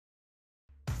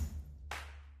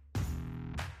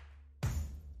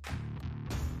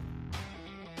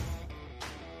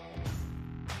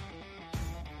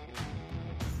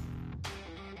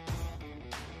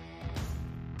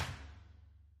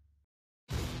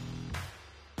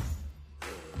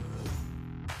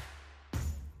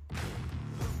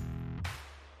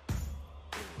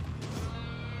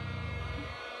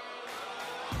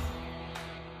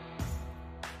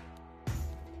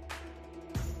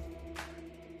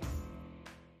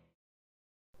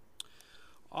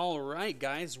All right,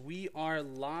 guys, we are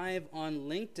live on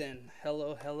LinkedIn.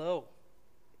 Hello, hello.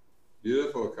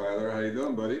 Beautiful, Kyler. How you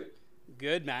doing, buddy?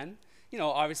 Good, man.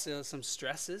 Obviously, there's some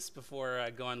stresses before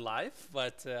going live,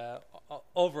 but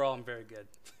overall, I'm very good.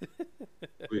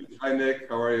 Sweet. Hi, Nick.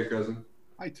 How are you, cousin?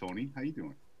 Hi, Tony. How you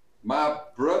doing? My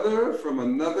brother from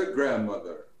another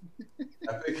grandmother.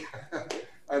 I think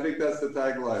I think that's the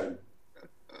tagline.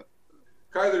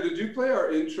 Kyler, did you play our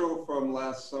intro from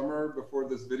last summer before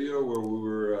this video where we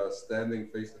were standing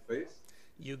face to face?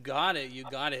 You got it. You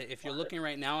got it. If you're looking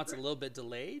right now, it's a little bit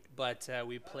delayed, but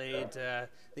we played the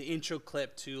intro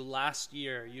clip to last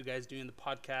year. You guys doing the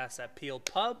podcast at Peel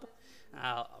Pub.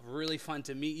 Really fun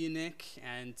to meet you, Nick,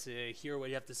 and to hear what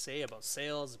you have to say about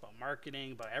sales, about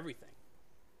marketing, about everything.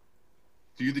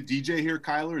 So you the DJ here,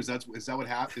 Kyler? Is that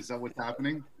what's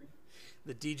happening?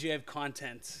 The DJ of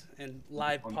content and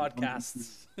live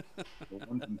podcasts. The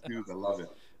ones and twos, I love it.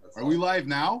 That's Are we live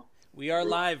now? We are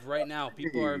live right now.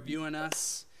 People are viewing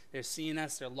us. They're seeing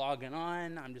us. They're logging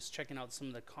on. I'm just checking out some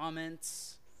of the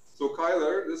comments. So,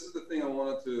 Kyler, this is the thing I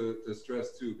wanted to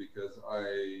stress too, because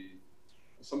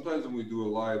sometimes when we do a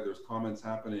live, there's comments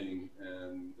happening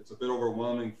and it's a bit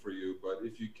overwhelming for you. But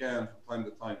if you can, from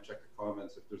time to time, check the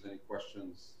comments if there's any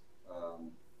questions,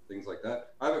 things like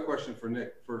that. I have a question for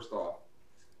Nick, first off.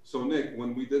 So, Nick,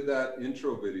 when we did that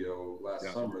intro video last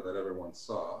summer that everyone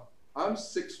saw, I'm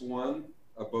 6'1",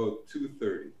 about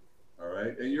 230, all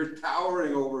right? And you're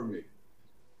towering over me.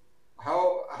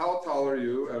 How tall are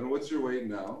you, and what's your weight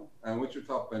now, and what's your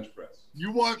top bench press?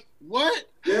 You want what?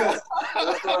 Yes,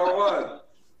 that's what I want.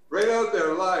 Right out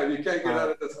there, live. You can't get out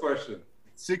of this question.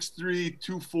 6'3",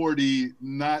 240,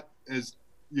 not as,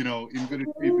 in good a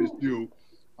shape as you.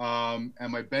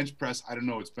 And my bench press, I don't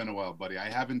know, it's been a while, buddy.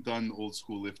 I haven't done old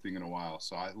school lifting in a while,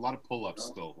 so a lot of pull-ups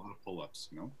still, a lot of pull-ups,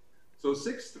 So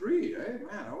 6'3", hey,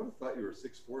 man, I would have thought you were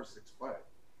 6'4",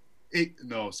 6'5".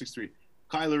 No, 6'3".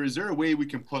 Kyler, is there a way we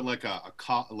can put like a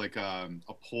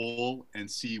poll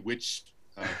and see which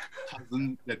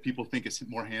cousin that people think is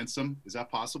more handsome? Is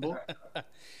that possible?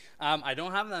 I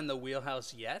don't have that in the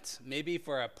wheelhouse yet. Maybe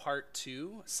for a part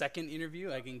 2, second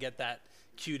interview, I can get that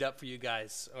queued up for you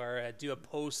guys, or do a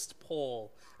post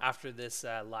poll after this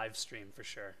live stream for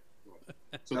sure.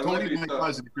 So Tony's my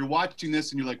cousin. If you're watching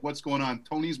this and you're like, what's going on?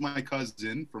 Tony's my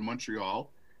cousin from Montreal,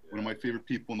 one of my favorite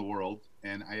people in the world.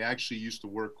 And I actually used to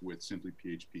work with Simply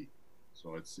PHP.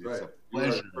 So it's right. A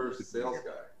pleasure. You were our first sales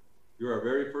guy. You were our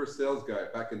very first sales guy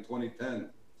back in 2010.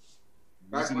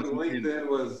 Back when LinkedIn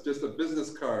was just a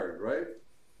business card, right?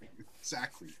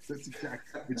 Exactly.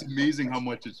 It's amazing how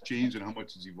much it's changed and how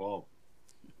much it's evolved.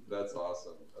 That's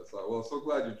awesome. Well, so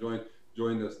glad you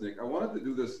joined us, Nick. I wanted to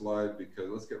do this live because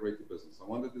let's get right to business. I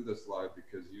wanted to do this live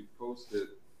because you've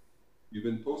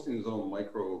been posting these little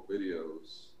micro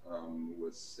videos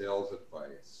with sales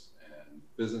advice and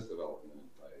business development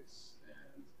advice.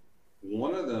 And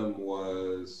one of them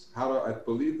was I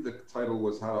believe the title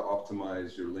was how to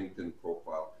optimize your LinkedIn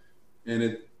profile. And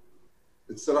it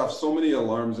set off so many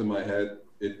alarms in my head.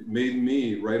 It made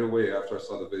me right away after I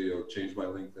saw the video change my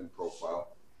LinkedIn profile.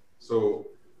 So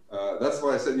that's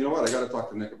why I said, you know what, I got to talk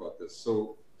to Nick about this.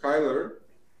 So Kyler,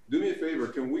 do me a favor.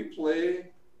 Can we play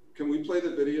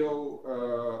the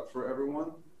video for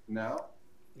everyone now?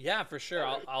 Yeah, for sure.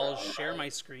 I'll share my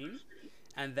screen,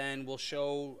 and then we'll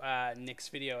show Nick's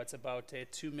video. It's about a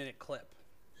 2-minute clip.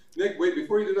 Nick, wait,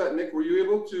 before you do that, Nick, were you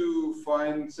able to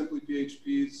find Simply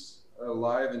PHP's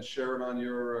live and share it on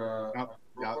your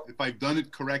yeah, if I've done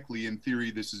it correctly, in theory,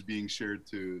 this is being shared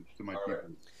to my people. Right.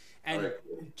 And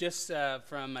just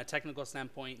from a technical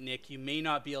standpoint, Nick, you may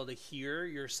not be able to hear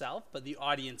yourself, but the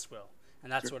audience will.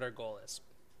 And that's what our goal is.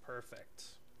 Perfect.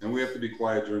 And we have to be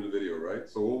quiet during the video, right?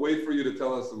 So we'll wait for you to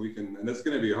tell us that we can, and it's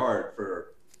going to be hard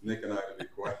for Nick and I to be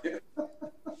quiet.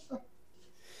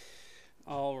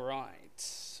 All right.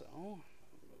 So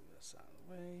move this out of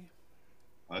the way.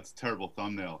 That's a terrible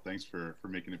thumbnail. Thanks for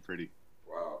making it pretty.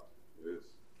 Wow, it is.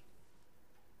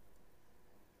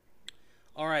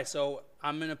 All right, so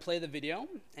I'm going to play the video,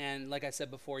 and like I said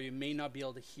before, you may not be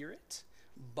able to hear it,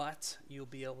 but you'll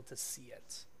be able to see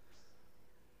it.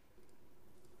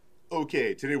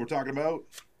 Okay, today we're talking about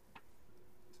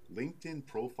LinkedIn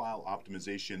profile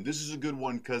optimization. This is a good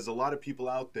one because a lot of people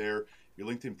out there, your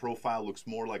LinkedIn profile looks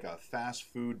more like a fast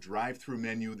food drive-through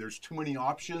menu. There's too many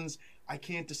options. I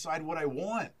can't decide what I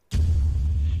want.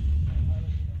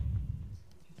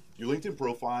 Your LinkedIn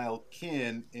profile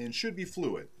can and should be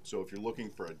fluid. So if you're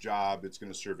looking for a job, it's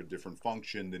going to serve a different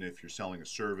function than if you're selling a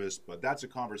service, but that's a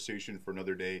conversation for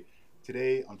another day.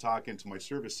 Today, I'm talking to my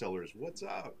service sellers. What's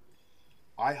up?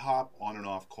 I hop on and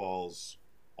off calls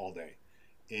all day.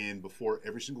 and before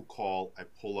every single call, I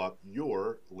pull up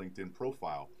your LinkedIn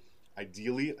profile.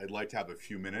 Ideally, I'd like to have a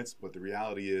few minutes, but the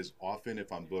reality is often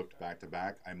if I'm booked back to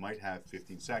back, I might have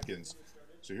 15 seconds.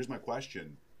 So here's my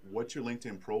question. What's your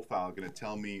LinkedIn profile going to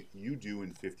tell me you do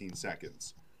in 15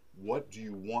 seconds? What do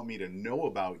you want me to know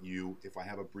about you if I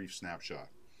have a brief snapshot?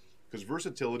 Because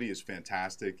versatility is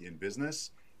fantastic in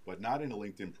business, but not in a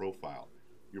LinkedIn profile.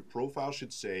 Your profile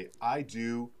should say, I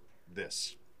do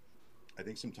this. I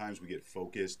think sometimes we get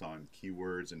focused on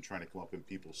keywords and trying to come up in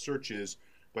people's searches,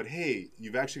 but hey,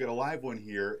 you've actually got a live one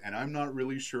here and I'm not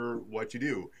really sure what you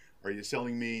do. Are you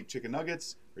selling me chicken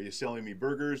nuggets? Are you selling me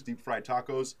burgers, deep fried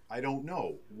tacos? I don't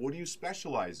know. What do you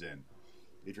specialize in?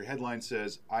 If your headline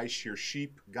says, I shear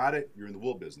sheep, got it, you're in the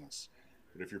wool business.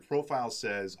 But if your profile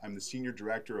says, I'm the senior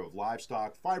director of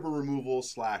livestock fiber removal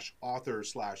 / author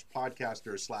 /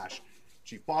 podcaster /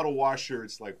 chief bottle washer,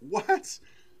 it's like, what?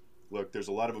 Look, there's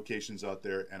a lot of vocations out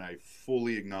there, and I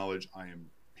fully acknowledge I am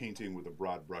painting with a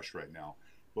broad brush right now.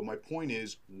 But my point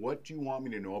is, what do you want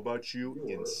me to know about you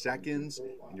in seconds?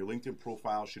 And your LinkedIn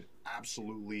profile should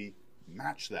absolutely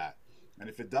match that. And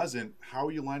if it doesn't, how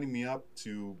are you lining me up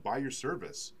to buy your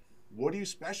service? What do you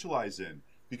specialize in?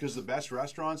 Because the best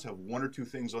restaurants have 1 or 2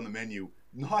 things on the menu,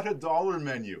 not a dollar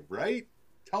menu, right?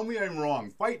 Tell me I'm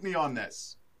wrong. Fight me on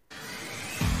this.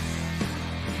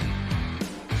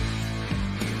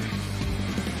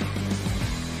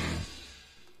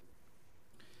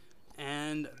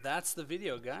 And that's the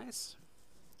video, guys.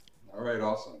 All right,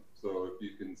 awesome. So if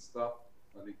you can stop,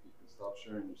 I think you can stop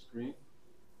sharing your screen.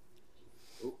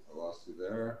 Oh, I lost you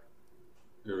there.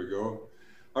 Here we go.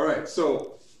 All right,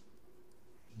 so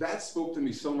that spoke to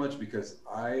me so much because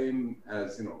I'm,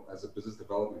 as you know, as a business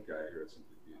development guy here at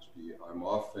Simply PHP, I'm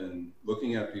often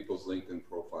looking at people's LinkedIn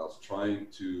profiles, trying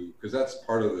to, because that's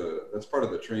part of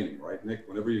the training, right, Nick?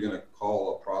 Whenever you're going to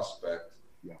call a prospect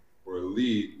or a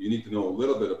lead, you need to know a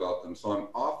little bit about them. So I'm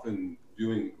often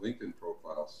viewing LinkedIn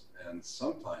profiles, and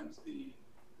sometimes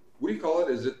what do you call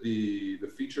it? Is it the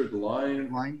featured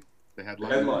line? The headline.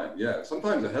 The headline, yeah.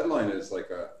 Sometimes the headline is like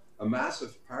a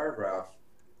massive paragraph.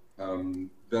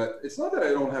 That it's not that I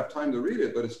don't have time to read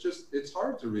it, but it's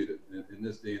hard to read it in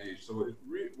this day and age. So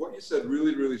what you said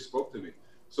really spoke to me.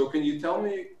 So can you tell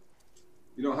me,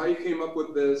 how you came up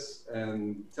with this,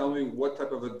 and tell me what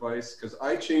type of advice? Because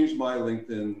I changed my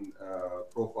LinkedIn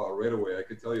profile right away. I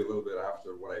could tell you a little bit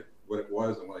after what it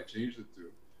was and what I changed it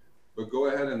to. But go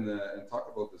ahead and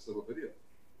talk about this little video.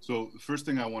 So the first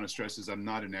thing I want to stress is I'm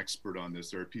not an expert on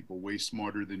this. There are people way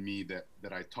smarter than me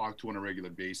that I talk to on a regular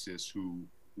basis who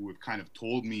have kind of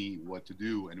told me what to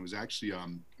do. And it was actually a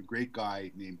great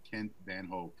guy named Kent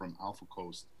Vanho from Alpha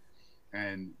Coast.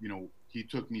 And, he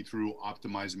took me through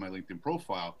optimizing my LinkedIn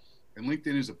profile. And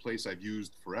LinkedIn is a place I've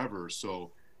used forever.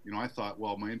 So, I thought,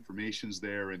 well, my information's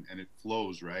there and it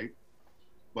flows, right?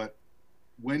 But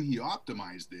when he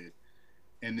optimized it,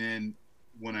 and then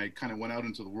when I kind of went out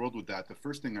into the world with that, the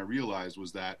first thing I realized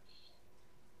was that,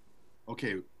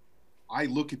 okay, I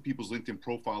look at people's LinkedIn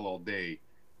profile all day,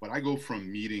 but I go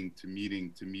from meeting to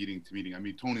meeting to meeting to meeting. I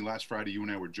mean, Tony, last Friday, you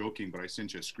and I were joking, but I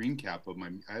sent you a screen cap of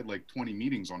I had like 20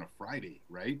 meetings on a Friday,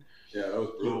 right? Yeah, that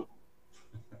was brutal.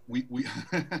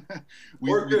 So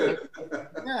we're good.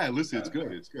 Yeah, listen, it's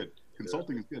good. It's good.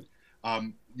 Consulting is good.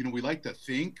 We like to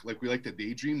think, we like to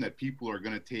daydream that people are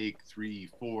going to take 3,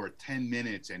 4, 10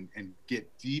 minutes and get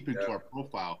deep into our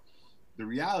profile. The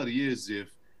reality is,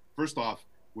 first off,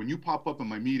 when you pop up in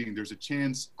my meeting, there's a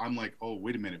chance I'm like, oh,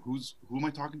 wait a minute, who am I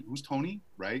talking to? Who's Tony,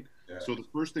 right? Yeah. So the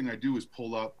first thing I do is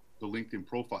pull up the LinkedIn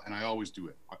profile, and I always do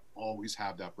it. I always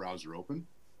have that browser open.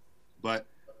 But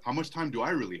how much time do I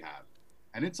really have?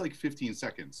 And it's like 15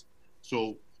 seconds.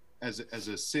 So as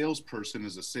a salesperson,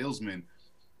 as a salesman,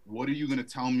 what are you going to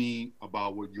tell me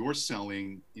about what you're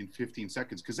selling in 15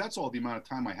 seconds? Because that's all the amount of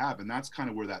time I have, and that's kind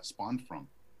of where that spawned from.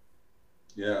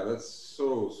 Yeah, that's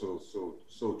so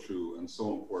true and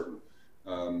so important.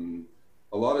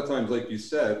 A lot of times, like you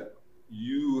said,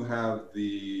 you have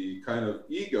the kind of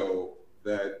ego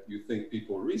that you think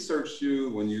people research you.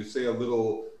 When you say a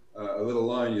little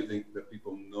line, you think that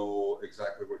people know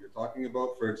exactly what you're talking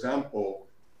about. For example,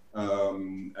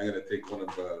 I'm going to take one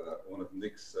of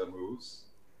Nick's moves.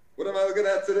 What am I looking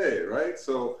at today, right?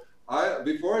 So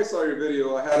before I saw your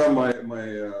video, I had on my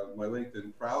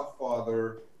LinkedIn, proud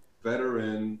father,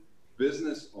 veteran,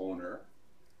 business owner.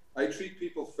 I treat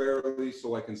people fairly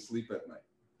so I can sleep at night.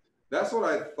 That's what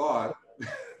I thought.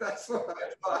 That's what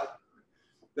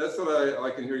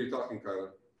I can hear you talking,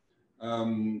 Kyler.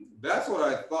 That's what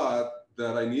I thought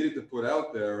that I needed to put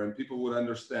out there, and people would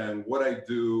understand what I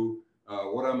do,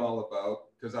 what I'm all about.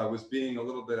 because I was being a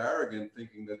little bit arrogant,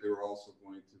 thinking that they were also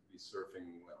going to be surfing,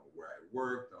 where I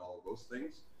worked and all of those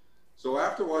things. So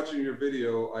after watching your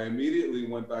video, I immediately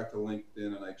went back to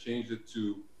LinkedIn and I changed it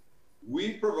to,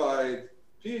 we provide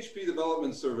PHP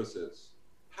development services.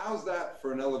 How's that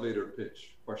for an elevator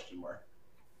pitch? Question mark.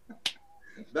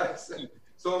 That's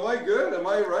so. Am I good? Am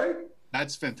I right?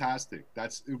 That's fantastic.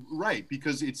 That's right,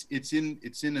 because it's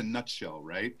in a nutshell,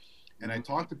 right? And I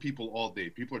talk to people all day.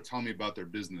 People are telling me about their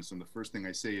business, and the first thing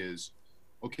I say is,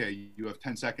 okay, you have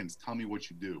 10 seconds. Tell me what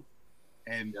you do.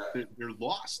 And they're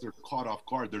lost. They're caught off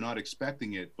guard. They're not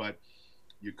expecting it. But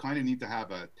you kind of need to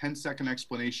have a 10-second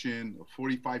explanation, a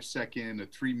 45-second, a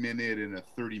 3-minute, and a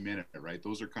 30-minute, right?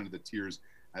 Those are kind of the tiers,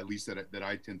 at least that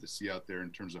I tend to see out there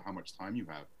in terms of how much time you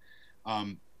have.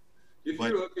 If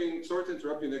you're looking, sorry to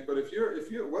interrupt you, Nick, but if you're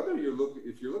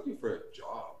looking for a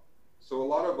job, so a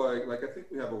lot of like I think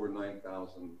we have over 9,000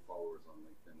 followers on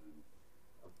LinkedIn,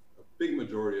 and a big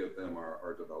majority of them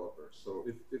are developers. So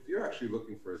if you're actually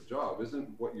looking for a job, isn't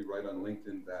what you write on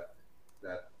LinkedIn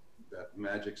that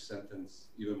magic sentence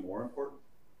even more important?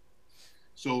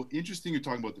 So interesting you're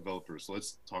talking about developers. So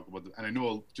let's talk about and I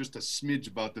know just a smidge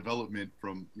about development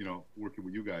from working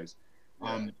with you guys.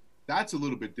 That's a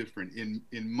little bit different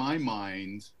in my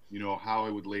mind. How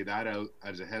I would lay that out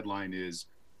as a headline is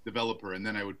developer, and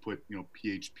then I would put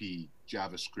PHP,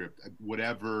 JavaScript,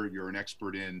 whatever you're an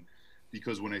expert in,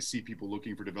 because when I see people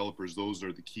looking for developers, those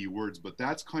are the key words. But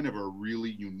that's kind of a really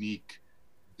unique,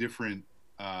 different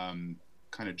kind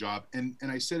of job. And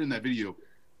I said in that video,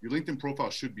 your LinkedIn profile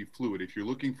should be fluid. If you're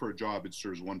looking for a job, it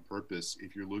serves one purpose.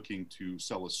 If you're looking to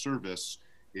sell a service,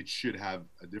 it should have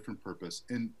a different purpose.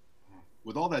 And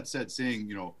with all that said, saying,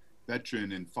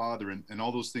 veteran and father and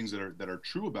all those things that are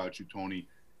true about you, Tony,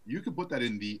 you could put that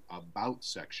in the about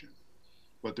section.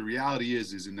 But the reality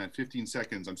is in that 15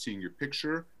 seconds, I'm seeing your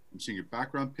picture, I'm seeing your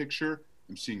background picture,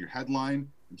 I'm seeing your headline,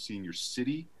 I'm seeing your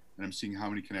city, and I'm seeing how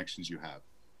many connections you have.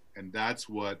 And that's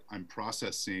what I'm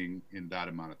processing in that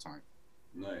amount of time.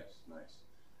 Nice.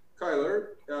 Kyler,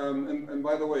 and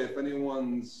by the way, if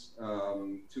anyone's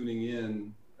tuning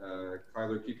in,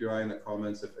 Kyler, keep your eye in the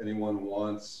comments if anyone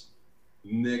wants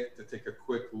Nick to take a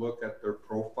quick look at their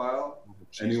profile.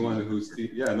 Anyone who's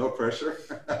no pressure.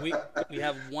 we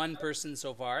have one person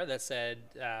so far that said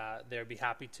they'd be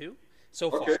happy to. So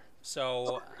far. Okay.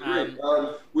 So great.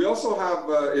 We also have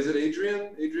is it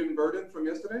Adrian Burden from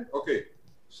yesterday? Okay.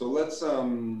 So let's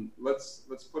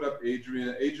put up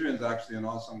Adrian. Adrian's actually an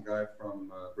awesome guy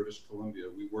from British Columbia.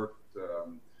 We worked.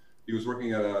 He was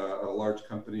working at a large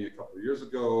company a couple of years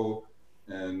ago,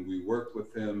 and we worked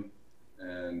with him,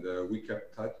 and we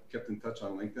kept in touch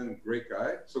on LinkedIn. Great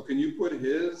guy. So can you put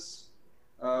his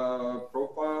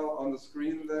profile on the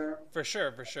screen there? For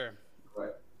sure.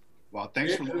 Right. Wow,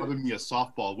 thanks for loving me a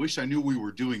softball. Wish I knew we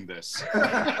were doing this.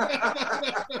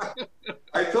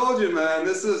 I told you, man,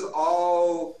 this is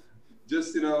all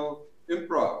just,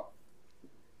 improv.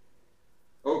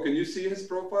 Oh, can you see his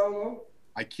profile though?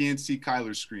 I can't see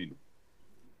Kyler's screen.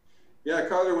 Yeah,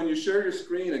 Kyler, when you share your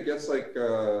screen, it gets like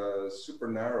super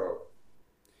narrow.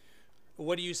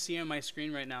 What do you see on my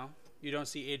screen right now? You don't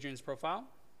see Adrian's profile?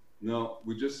 No,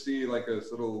 we just see like a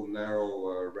little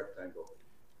narrow rectangle.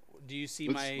 Do you see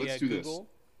let's do Google? This.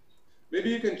 Maybe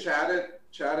you can chat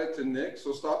it to Nick.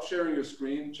 So stop sharing your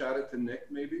screen, chat it to Nick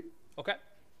maybe. Okay.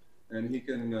 And he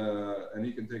can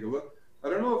take a look. I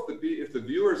don't know if the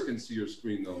viewers can see your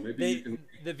screen though. Maybe you can.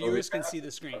 The viewers can see the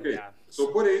screen. Okay. Yeah.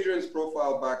 So put Adrian's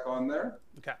profile back on there.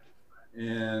 Okay.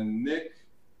 And Nick,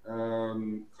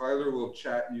 Kyler will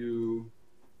chat you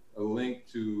a link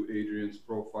to Adrian's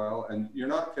profile, and you're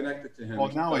not connected to him. Oh,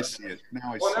 now I see it.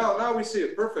 Now we see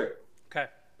it. Perfect. Okay.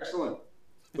 Excellent.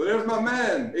 So there's my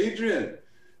man, Adrian.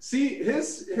 See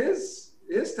his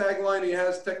tagline. He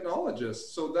has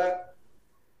technologist. So that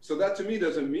to me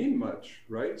doesn't mean much,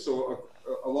 right? So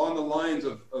along the lines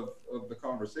of the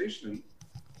conversation,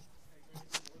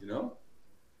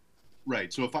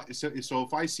 Right. So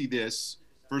if I see this,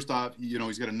 first off,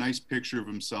 he's got a nice picture of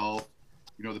himself.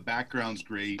 The background's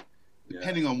great.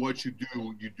 Depending on what you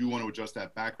do want to adjust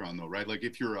that background though, right? Like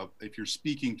if you're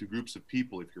speaking to groups of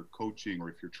people, if you're coaching or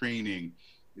if you're training,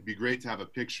 it'd be great to have a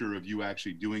picture of you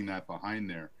actually doing that behind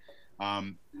there.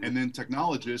 And then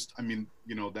technologist,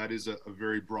 that is a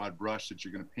very broad brush that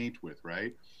you're going to paint with,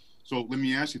 right? So let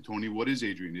me ask you, Tony, what is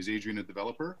Adrian? Is Adrian a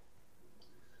developer?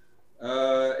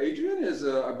 Adrian is,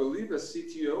 I believe, a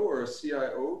CTO or a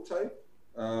CIO type.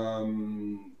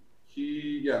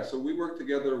 So we worked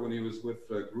together when he was with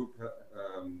Group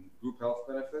Health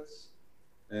Benefits,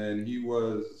 and he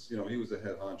was a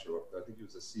head honcho. I think he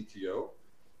was a CTO.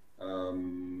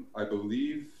 I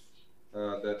believe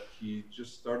that he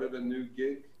just started a new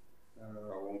gig.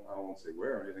 I won't say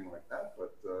where or anything like that,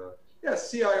 but yeah,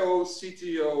 CIO,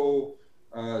 CTO,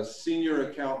 senior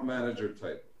account manager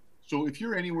type. So if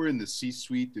you're anywhere in the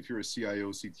C-suite, if you're a CIO,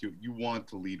 CTO, you want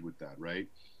to lead with that, right?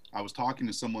 I was talking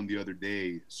to someone the other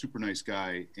day, super nice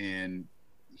guy, and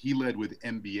he led with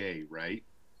MBA, right?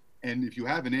 And if you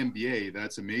have an MBA,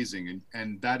 that's amazing,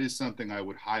 and that is something I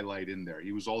would highlight in there.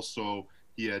 He was also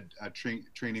he had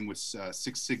training with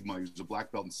Six Sigma. He was a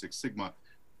black belt in Six Sigma.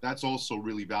 That's also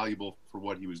really valuable for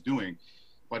what he was doing,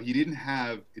 but he didn't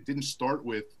have it. Didn't start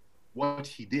with what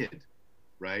he did,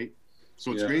 right?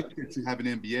 So it's great that you have an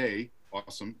MBA.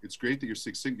 Awesome. It's great that you're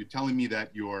Six Sigma. You're telling me that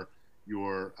you're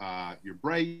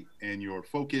bright and you're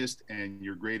focused and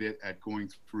you're great at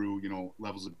going through, you know,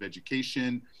 levels of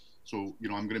education. So, you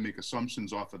know, I'm going to make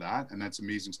assumptions off of that, and that's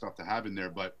amazing stuff to have in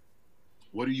there. But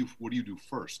what do you do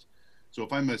first? So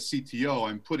if I'm a CTO,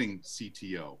 I'm putting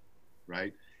CTO,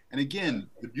 right? And again,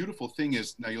 the beautiful thing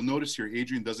is, now you'll notice here,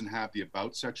 Adrian doesn't have the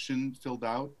about section filled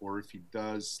out, or if he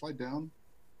does, slide down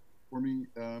for me.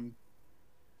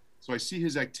 So I see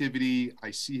his activity,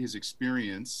 I see his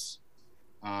experience.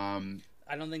 I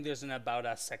don't think there's an about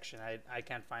us section. I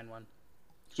can't find one.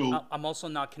 So I'm also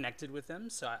not connected with him,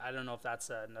 so I don't know if that's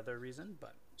another reason,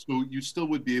 but. So you still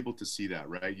would be able to see that,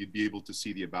 right? You'd be able to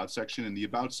see the about section, and the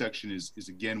about section is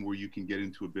again where you can get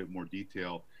into a bit more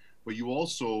detail, but you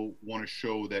also want to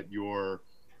show that you're,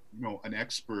 you know, an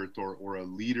expert or a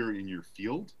leader in your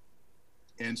field.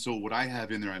 And so what I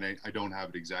have in there, and I don't have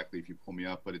it exactly if you pull me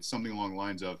up, but it's something along the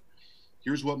lines of,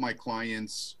 here's what my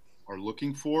clients are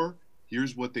looking for.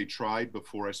 Here's what they tried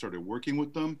before I started working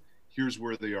with them. Here's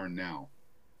where they are now,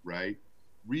 right?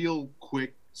 Real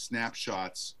quick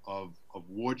snapshots of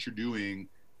what you're doing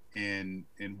and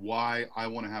why I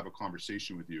want to have a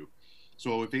conversation with you.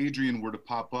 So if Adrian were to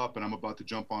pop up and I'm about to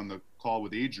jump on the call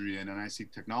with Adrian and I see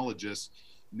technologists,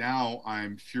 now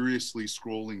I'm furiously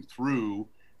scrolling through,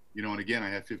 you know, and again, I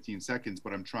have 15 seconds,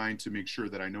 but I'm trying to make sure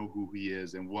that I know who he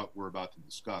is and what we're about to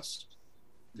discuss.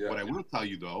 Yeah. What I will tell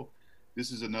you though,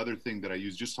 this is another thing that I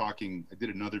use, just talking, I did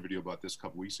another video about this a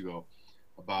couple weeks ago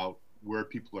about where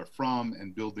people are from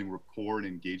and building rapport and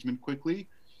engagement quickly.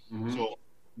 Mm-hmm. So,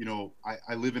 you know,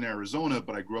 I live in Arizona,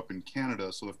 but I grew up in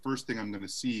Canada. So the first thing I'm going to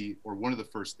see, or one of the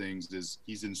first things, is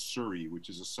he's in Surrey, which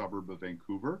is a suburb of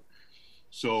Vancouver.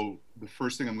 So the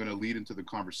first thing I'm going to lead into the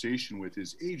conversation with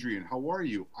is, Adrian, how are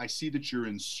you? I see that you're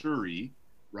in Surrey,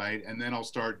 right? And then I'll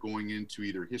start going into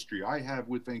either history I have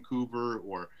with Vancouver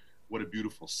or what a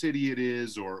beautiful city it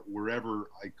is, or wherever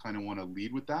I kind of want to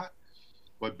lead with that.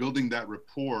 But building that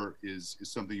rapport is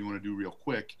something you want to do real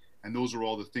quick. And those are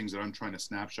all the things that I'm trying to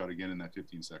snapshot again in that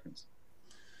 15 seconds.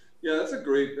 Yeah, that's a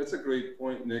great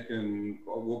point, Nick. And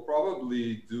we'll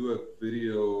probably do a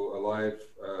video, live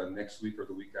next week or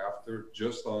the week after,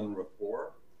 just on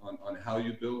rapport, on how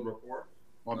you build rapport.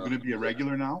 Well, I'm going to be a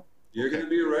regular now? You're going to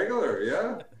be a regular,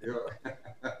 yeah.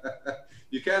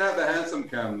 You can't have the handsome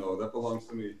cam, though. That belongs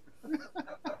to me.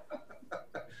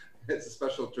 It's a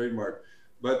special trademark.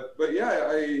 But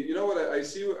yeah, you know what, I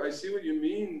see what you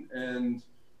mean, and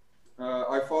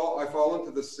I fall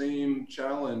into the same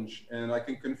challenge, and I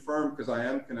can confirm, because I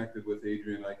am connected with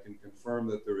Adrian, I can confirm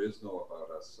that there is no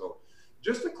about us. So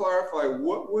just to clarify,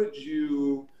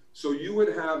 so you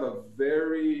would have a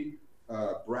very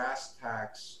brass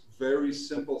tacks, very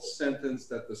simple sentence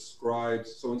that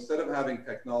describes, so instead of having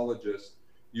technologists,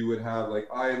 you would have like,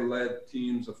 I led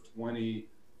teams of 20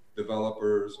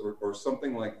 developers or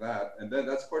something like that. And then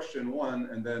that's question one.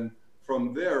 And then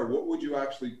from there, what would you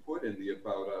actually put in the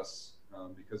about us?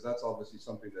 Because that's obviously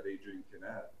something that Adrian can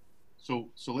add. So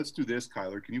let's do this,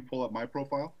 Kyler. Can you pull up my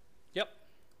profile? Yep.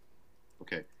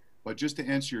 Okay. But just to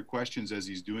answer your questions as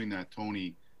he's doing that,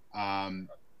 Tony,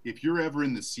 if you're ever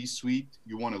in the C-suite,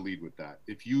 you want to lead with that.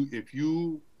 If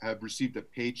you have received a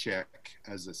paycheck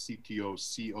as a CTO,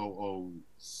 COO,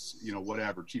 you know,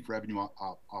 whatever, Chief Revenue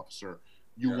Officer,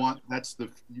 you want,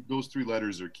 those three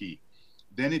letters are key.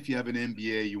 Then if you have an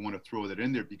MBA, you want to throw that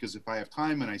in there, because if I have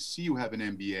time and I see you have an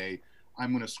MBA,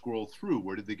 I'm going to scroll through.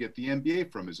 Where did they get the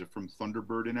MBA from? Is it from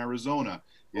Thunderbird in Arizona?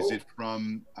 Is it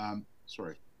from,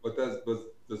 sorry. But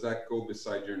does that go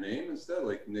beside your name instead,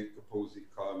 like Nick Capozzi,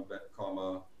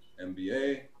 comma,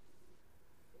 MBA?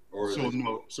 Or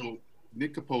so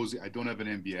Nick Capozzi, I don't have an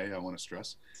MBA, I want to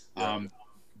stress. Yeah.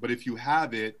 But if you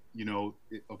have it, you know,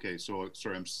 okay, so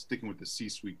sorry, I'm sticking with the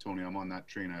C-suite, Tony. I'm on that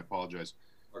train. I apologize.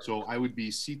 Okay. So I would be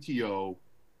CTO,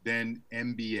 then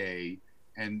MBA,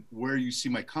 and where you see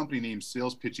my company name,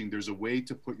 Sales Pitching, there's a way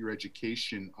to put your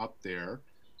education up there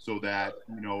so that,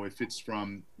 you know, if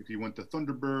you went to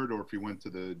Thunderbird or if you went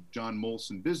to the John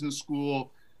Molson Business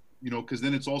School, you know, because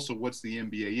then it's also, what's the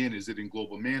MBA in? Is it in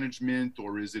global management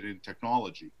or is it in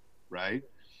technology, right?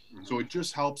 Mhm. So it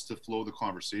just helps to flow the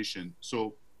conversation.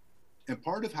 So, and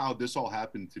part of how this all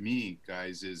happened to me,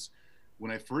 guys, is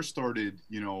when I first started,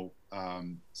 you know,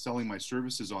 selling my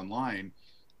services online,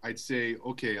 I'd say,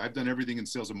 okay, I've done everything in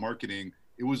sales and marketing.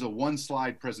 It was a one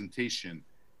slide presentation.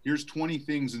 Here's 20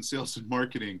 things in sales and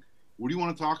marketing. What do you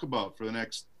want to talk about for the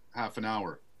next half an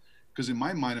hour? Because in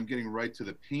my mind, I'm getting right to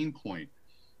the pain point.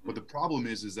 But the problem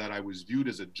is that I was viewed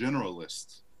as a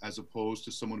generalist as opposed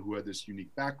to someone who had this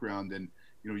unique background. And,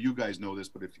 you know, you guys know this,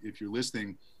 but if you're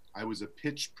listening, I was a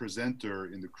pitch presenter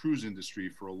in the cruise industry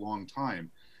for a long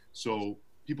time. So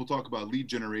people talk about lead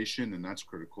generation, and that's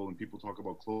critical. And people talk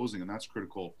about closing, and that's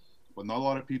critical. But not a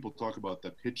lot of people talk about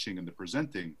the pitching and the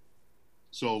presenting.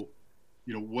 So,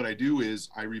 you know, what I do is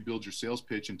I rebuild your sales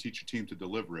pitch and teach your team to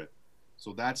deliver it.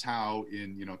 So that's how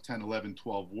in, you know, 10, 11,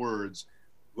 12 words,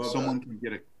 Love someone that. can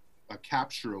get a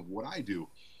capture of what I do.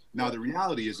 Now, the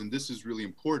reality is, and this is really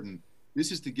important,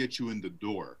 this is to get you in the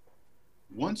door.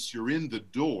 Once you're in the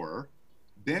door,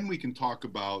 then we can talk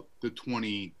about the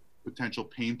 20 potential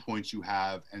pain points you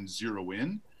have and zero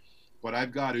in. But I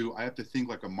have to think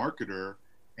like a marketer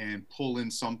and pull in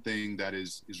something that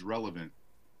is relevant.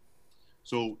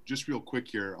 So just real quick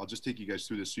here, I'll just take you guys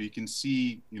through this so you can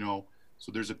see, you know,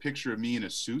 so there's a picture of me in a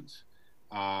suit,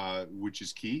 which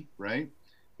is key, right?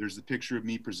 There's the picture of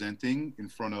me presenting in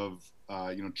front of,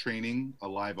 you know, training a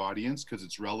live audience because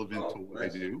it's relevant to what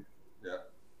nice. I do. Yeah.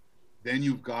 Then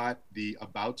you've got the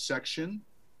about section.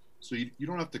 So you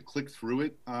don't have to click through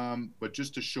it, but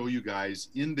just to show you guys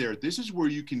in there, this is where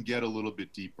you can get a little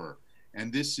bit deeper.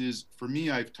 And this is, for me,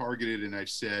 I've targeted and I've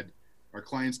said, our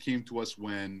clients came to us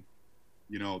when,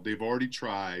 you know, they've already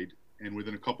tried, and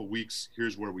within a couple of weeks,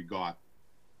 here's where we got,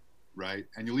 right?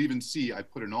 And you'll even see, I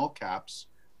put in all caps,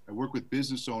 I work with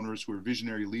business owners who are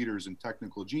visionary leaders and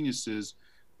technical geniuses,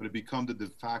 but have become the de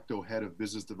facto head of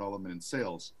business development and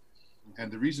sales.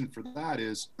 And the reason for that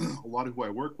is a lot of who I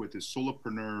work with is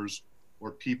solopreneurs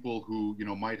or people who, you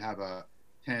know, might have a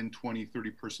 10, 20, 30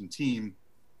 person team.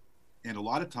 And a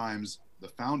lot of times the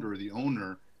founder or the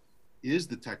owner is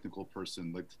the technical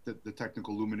person, like the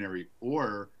technical luminary,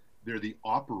 or they're the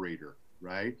operator,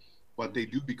 right? But they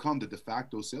do become the de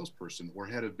facto salesperson or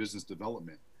head of business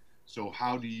development. So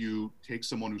how do you take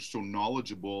someone who's so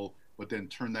knowledgeable, but then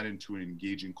turn that into an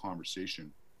engaging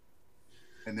conversation?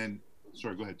 And then,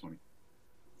 sorry, go ahead, Tony.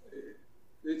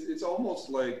 It's almost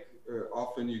like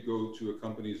often you go to a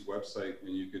company's website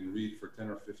and you can read for 10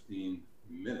 or 15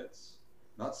 minutes,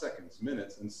 not seconds,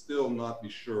 minutes, and still not be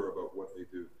sure about what they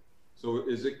do. So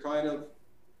is it kind of,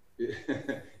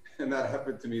 and that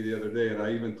happened to me the other day, and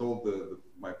I even told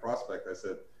my prospect, I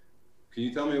said, can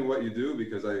you tell me what you do?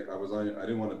 Because I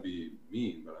didn't want to be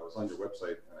mean, but I was on your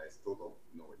website and I still don't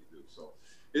know what you do. So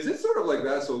is it sort of like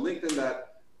that? So LinkedIn,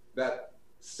 that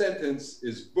sentence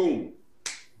is boom.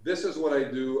 This is what I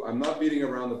do. I'm not beating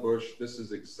around the bush. This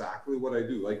is exactly what I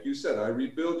do. Like you said, I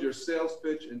rebuild your sales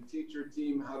pitch and teach your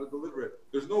team how to deliver it.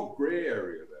 There's no gray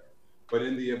area there. But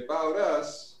in the about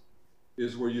us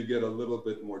is where you get a little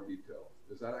bit more detail.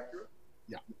 Is that accurate?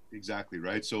 Yeah, exactly.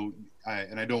 Right. So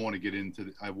I don't want to get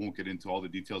into, I won't get into all the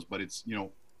details, but it's, you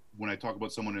know, when I talk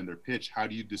about someone in their pitch, how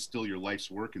do you distill your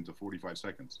life's work into 45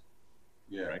 seconds?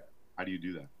 Yeah. Right. How do you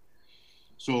do that?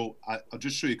 So I'll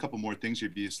just show you a couple more things here.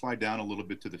 If you slide down a little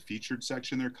bit to the featured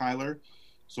section there, Kyler.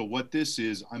 So what this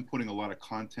is, I'm putting a lot of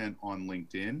content on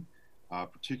LinkedIn,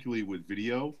 particularly with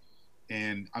video.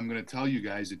 And I'm going to tell you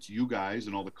guys, it's you guys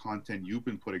and all the content you've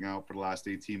been putting out for the last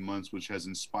 18 months, which has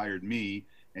inspired me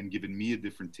and given me a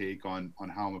different take on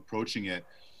how I'm approaching it.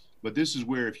 But this is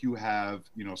where if you have,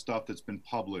 you know, stuff that's been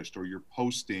published or you're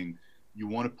posting, you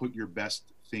want to put your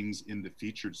best things in the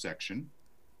featured section.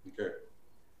 Okay.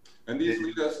 And these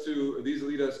lead us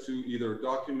to either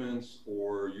documents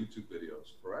or YouTube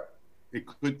videos, correct? It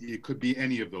could be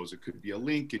any of those. It could be a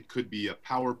link, it could be a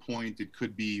PowerPoint, it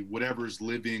could be whatever's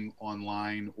living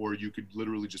online, or you could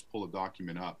literally just pull a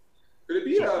document up. Could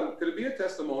it be a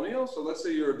testimonial? So let's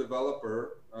say you're a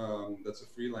developer that's a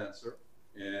freelancer,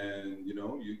 and you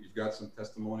know you've got some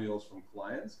testimonials from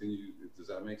clients. Does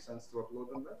that make sense to upload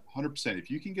them there? 100%. If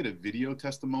you can get a video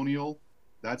testimonial,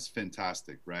 that's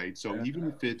fantastic, right? So Yeah, even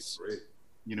if it's, great.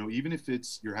 you know, even if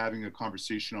it's you're having a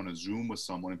conversation on a Zoom with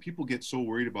someone, and people get so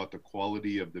worried about the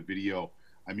quality of the video.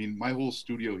 I mean, my whole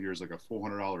studio here is like a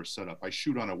 $400 setup. I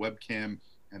shoot on a webcam,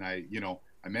 and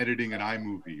I'm editing an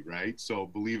iMovie, right? So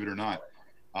believe it or not.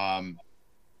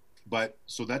 But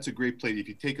so that's a great play. If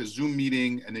you take a Zoom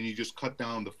meeting and then you just cut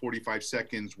down the 45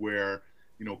 seconds where,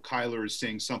 you know, Kyler is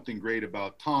saying something great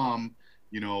about Tom,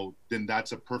 then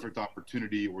that's a perfect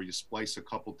opportunity where you splice a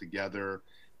couple together.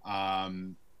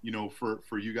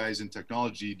 For you guys in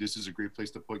technology, this is a great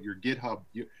place to put your GitHub.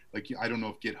 I don't know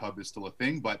if GitHub is still a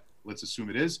thing, but let's assume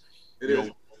it is. It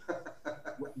is.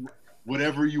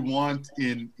 Whatever you want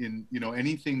in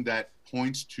anything that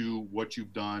points to what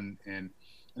you've done, and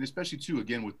especially too,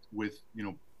 again, with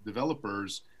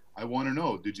developers, I want to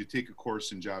know, did you take a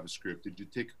course in JavaScript? Did you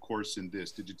take a course in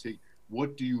this?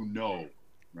 What do you know,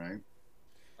 right?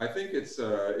 I think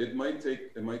it might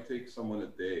take someone a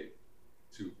day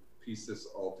to piece this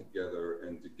all together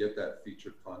and to get that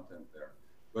featured content there.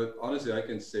 But honestly, I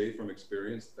can say from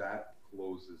experience that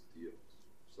closes deals.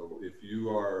 So if you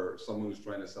are someone who's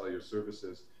trying to sell your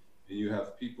services and you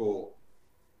have people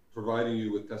providing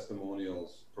you with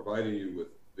testimonials, providing you with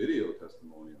video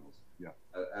testimonials, yeah,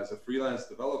 as a freelance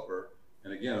developer,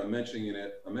 and again, I'm mentioning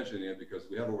it because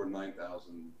we have over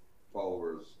 9,000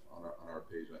 followers on our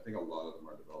page. I think a lot of them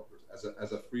are developers.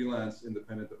 As a freelance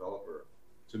independent developer,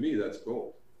 to me, that's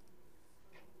gold.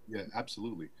 Yeah,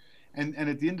 absolutely. And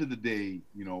at the end of the day,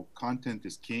 content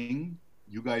is king.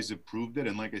 You guys have proved it,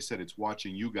 and like I said, it's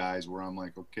watching you guys where I'm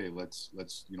like, okay, let's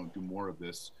do more of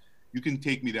this. You can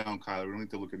take me down, Kyler. We don't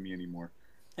need to look at me anymore.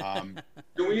 Can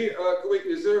we wait?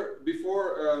 Is there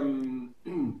before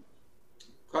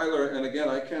Kyler? And again,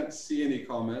 I can't see any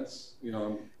comments.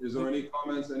 Is there any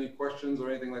comments, any questions, or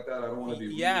anything like that? I don't want to be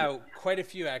rude. Yeah, quite a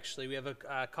few actually. We have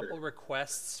a couple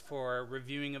requests for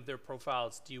reviewing of their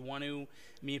profiles. Do you want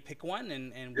me to pick one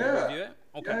and we'll review it?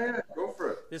 Okay. Yeah, go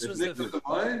for it. This if was Nick doesn't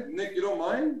mind. Nick, you don't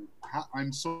mind?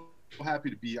 I'm so happy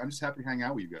to be. I'm just happy to hang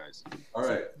out with you guys. All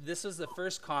right. This was the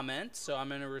first comment, so I'm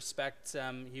going to respect.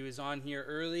 He was on here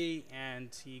early and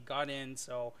he got in,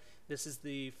 so this is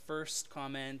the first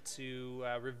comment to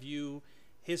review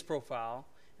his profile.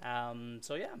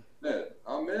 So yeah.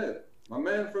 Ahmed, my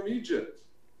man from Egypt.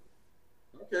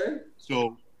 Okay.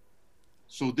 So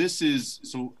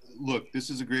look, this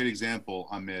is a great example,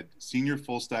 Ahmed. Senior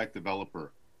full stack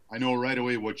developer. I know right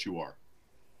away what you are.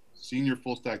 Senior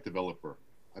full stack developer.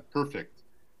 Perfect.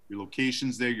 Your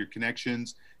location's there, your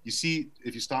connections. You see,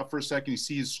 if you stop for a second, you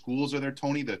see his schools are there,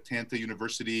 Tony, the Tanta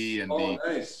University and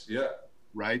nice, yeah.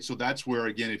 Right. So that's where,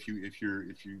 again, if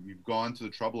you've gone to the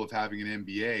trouble of having an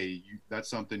MBA, that's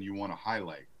something you want to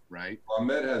highlight, right?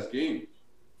 Ahmed has game.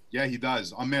 Yeah, he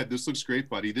does. Ahmed, this looks great,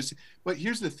 buddy. But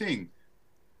here's the thing,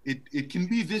 it can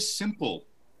be this simple,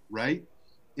 right?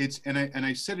 And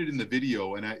I said it in the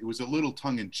video, and it was a little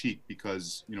tongue in cheek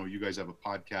because you guys have a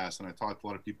podcast, and I talk to a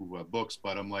lot of people who have books,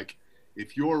 but I'm like,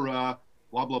 if you're blah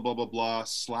blah blah blah blah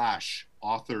 /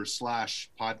 author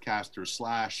 /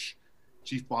 podcaster /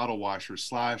 chief bottle washer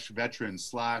 / veteran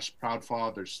 / proud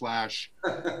father /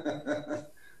 yeah.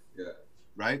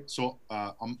 Right. So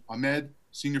Ahmed,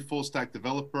 senior full stack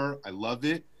developer. I love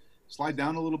it. Slide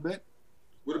down a little bit.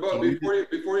 What about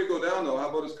before you go down though? How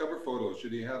about his cover photo?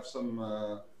 Should he have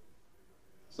some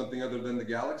something other than the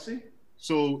galaxy?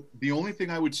 So the only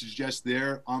thing I would suggest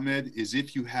there, Ahmed, is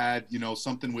if you had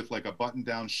something with like a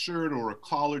button-down shirt or a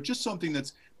collar, just something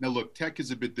that's now. Look, tech is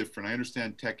a bit different. I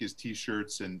understand tech is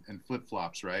t-shirts and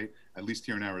flip-flops, right? At least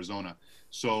here in Arizona.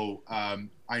 So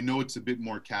I know it's a bit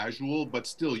more casual, but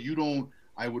still,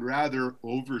 I would rather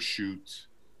overshoot,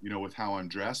 with how I'm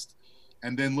dressed.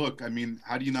 And then look, I mean,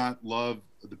 how do you not love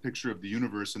the picture of the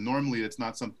universe? And normally it's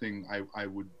not something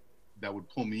that would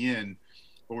pull me in,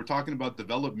 but we're talking about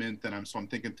development, and I'm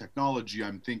thinking technology.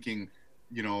 I'm thinking,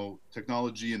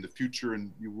 technology in the future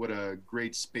and what a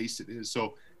great space it is.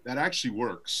 So that actually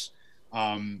works.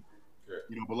 But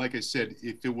like I said,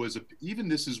 if it was even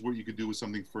this is what you could do with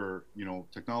something for,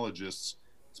 technologists.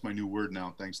 It's my new word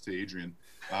now, thanks to Adrian.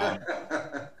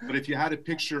 But if you had a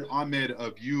picture, Ahmed,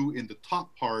 of you in the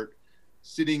top part,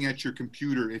 sitting at your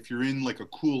computer, if you're in like a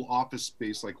cool office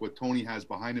space like what Tony has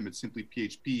behind him at Simply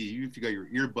PHP, even if you got your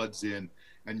earbuds in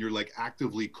and you're like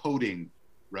actively coding,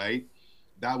 right?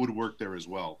 That would work there as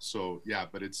well. So yeah,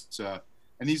 but it's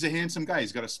and he's a handsome guy.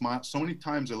 He's got a smile. So many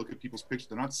times I look at people's pictures,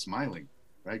 they're not smiling,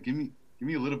 right? Give me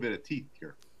a little bit of teeth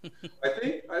here. I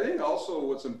think also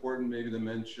what's important maybe to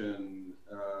mention,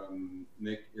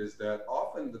 Nick, is that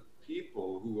often the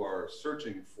people who are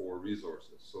searching for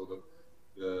resources, so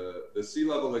the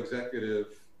C-level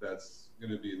executive that's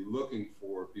going to be looking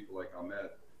for people like Ahmed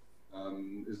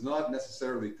is not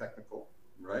necessarily technical,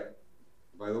 right?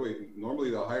 By the way, normally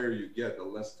the higher you get, the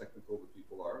less technical the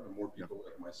people are, the more people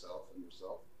like myself and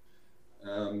yourself.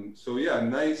 So yeah,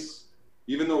 nice,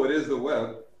 even though it is the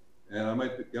web, and I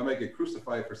might get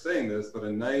crucified for saying this, but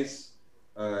a nice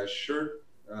shirt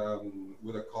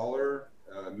with a collar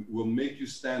will make you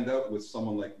stand out with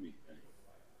someone like me. Anyway,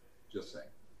 just saying.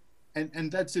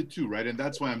 And that's it too, right? And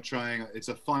that's why I'm trying. It's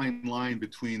a fine line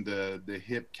between the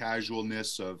hip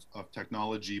casualness of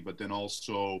technology, but then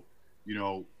also, you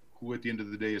know, who at the end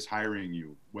of the day is hiring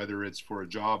you, whether it's for a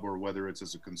job or whether it's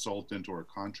as a consultant or a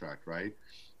contract, right?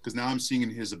 Because now I'm seeing in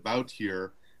his about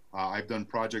here, I've done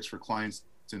projects for clients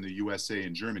in the USA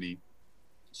and Germany,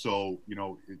 so you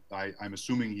know, I'm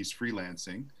assuming he's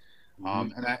freelancing.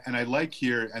 And I like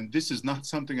here, and this is not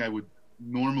something I would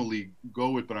normally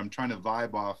go with, but I'm trying to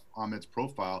vibe off Ahmed's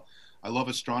profile. I love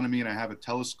astronomy, and I have a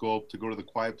telescope to go to the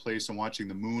quiet place and watching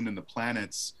the moon and the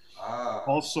planets.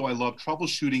 Also, I love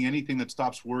troubleshooting anything that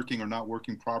stops working or not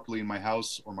working properly in my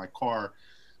house or my car.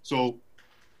 So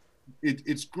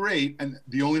it's great. And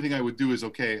the only thing I would do is,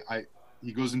 okay,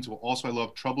 he goes into also, I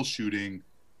love troubleshooting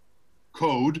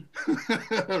code,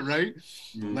 right?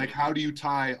 Like, how do you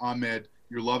tie, Ahmed,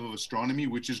 your love of astronomy,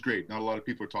 which is great. Not a lot of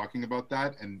people are talking about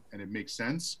that, and it makes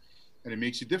sense, and it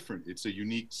makes you different. It's a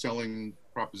unique selling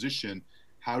proposition.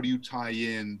 How do you tie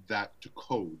in that to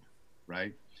code,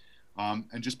 right?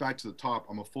 And just back to the top,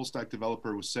 I'm a full stack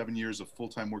developer with 7 years of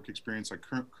full-time work experience. I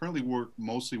currently work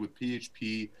mostly with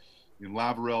PHP in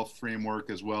Laravel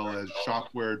framework, as well as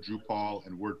Shopware, Drupal,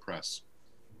 and WordPress.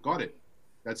 Got it.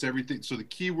 That's everything. So the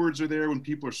keywords are there when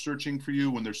people are searching for you,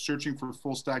 when they're searching for a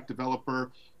full stack developer.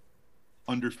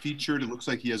 Under featured, it looks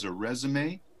like he has a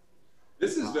resume.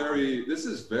 This is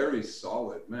very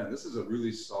solid, man. This is a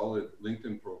really solid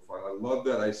LinkedIn profile. I love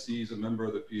that. I see he's a member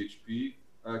of the PHP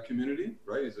community,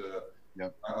 right?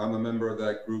 Yep. I'm a member of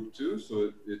that group too,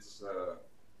 so it's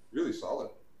really solid.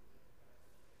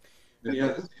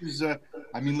 And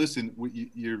I mean, listen,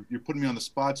 you're putting me on the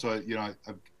spot, so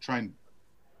I'm trying to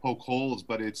poke holes,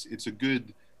 but it's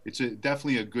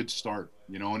definitely a good start,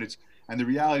 you know, and the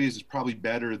reality is it's probably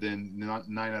better than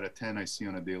 9 out of 10 I see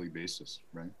on a daily basis,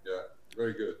 right? Yeah,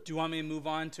 very good. Do you want me to move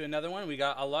on to another one? We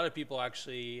got a lot of people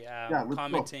actually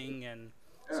commenting. And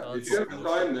so if you have the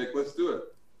time, Nick, let's do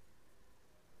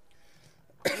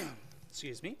it.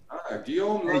 Excuse me.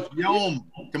 Guillaume. Hey,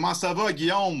 Guillaume. Comment ça va,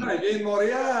 Guillaume? Hi, in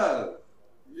Montreal.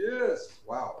 Yes.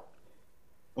 Wow.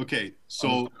 Okay,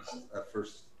 so at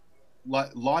first,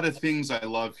 lot of things I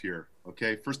love here.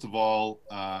 Okay, first of all,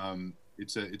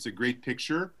 it's a great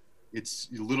picture. It's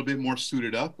a little bit more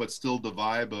suited up, but still the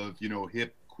vibe of, you know,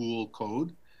 hip, cool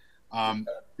code.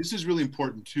 This is really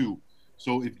important too.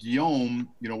 So if Guillaume,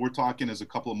 you know, we're talking as a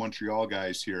couple of Montreal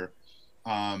guys here,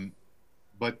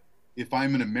 but if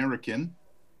I'm an American,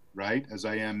 right, as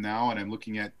I am now, and I'm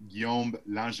looking at Guillaume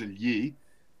Langelier,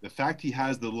 the fact he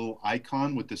has the little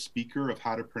icon with the speaker of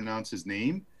how to pronounce his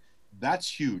name, that's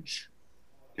huge.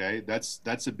 Okay,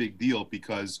 that's a big deal,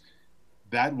 because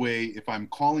that way, if I'm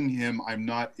calling him, I'm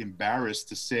not embarrassed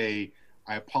to say,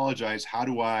 I apologize, how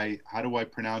do I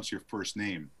pronounce your first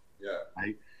name? Yeah.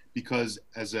 Right? Because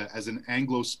as an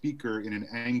Anglo speaker in an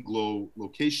Anglo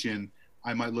location,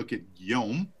 I might look at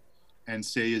Guillaume and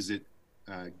say, is it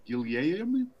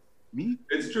Guillaume? Me?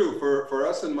 It's true. For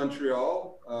us in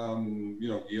Montreal, you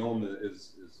know, Guillaume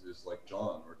is like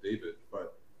John or David,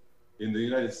 but in the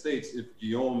United States, if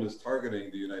Guillaume is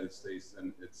targeting the United States,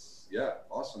 and it's, yeah,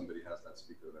 awesome that he has that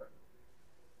speaker there.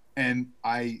 And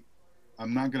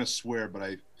I'm not going to swear, but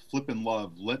I flippin'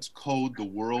 love, let's code the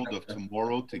world of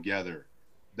tomorrow together.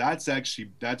 That's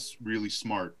really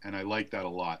smart. And I like that a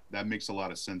lot. That makes a lot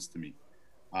of sense to me.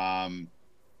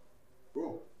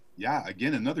 Cool. Yeah,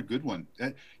 again, another good one.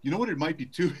 You know what it might be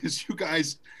too, is you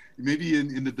guys, maybe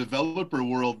in the developer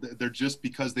world, they're just,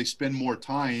 because they spend more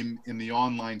time in the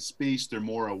online space, they're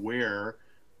more aware.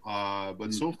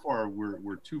 But so far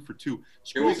we're 2 for 2.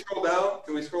 Can we scroll down?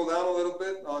 Can we scroll down a little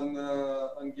bit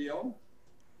on Guillaume?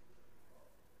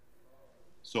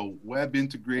 So web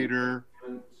integrator,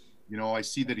 you know, I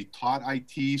see that he taught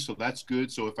IT, so that's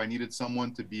good. So if I needed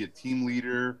someone to be a team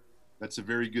leader, that's a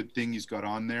very good thing he's got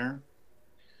on there.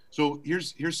 So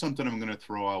here's something I'm going to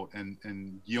throw out,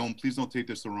 and Guillaume, please don't take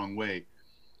this the wrong way,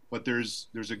 but there's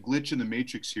a glitch in the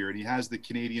matrix here, and he has the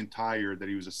Canadian Tire that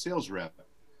he was a sales rep.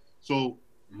 So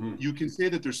you can say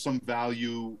that there's some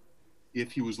value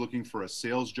if he was looking for a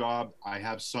sales job. I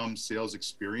have some sales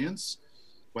experience,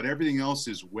 but everything else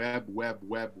is web,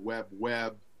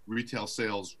 retail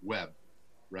sales, web,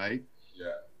 right? Yeah.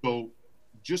 So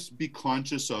just be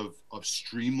conscious of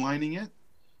streamlining it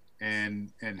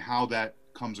and how that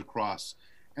comes across.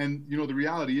 And you know, the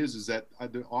reality is that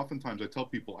oftentimes I tell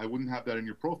people, I wouldn't have that in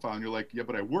your profile, and you're like, yeah,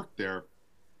 but I worked there.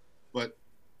 But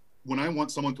when I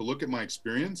want someone to look at my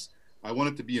experience, I want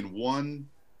it to be in one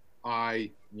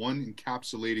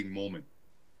encapsulating moment,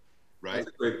 right?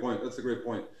 That's a great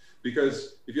point.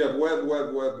 Because if you have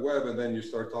web, and then you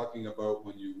start talking about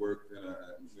when you worked in a,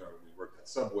 you know, you worked at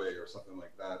Subway or something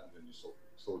like that, and then you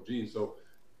sold jeans. So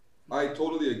I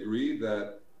totally agree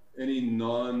that any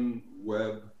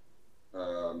non-web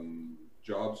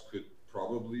jobs could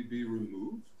probably be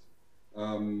removed.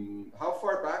 How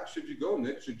far back should you go,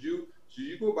 Nick? Should you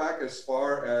go back as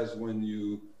far as when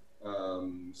you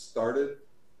started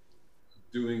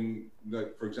doing,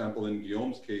 like, for example, in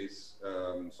Guillaume's case,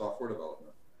 software development?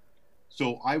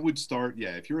 So I would start,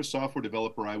 yeah, if you're a software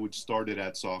developer, I would start it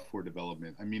at software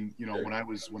development. I mean, you know, Okay.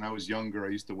 when I was younger, I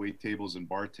used to wait tables and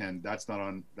bartend. That's not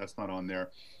on there.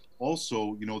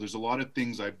 Also, you know, there's a lot of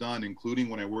things I've done, including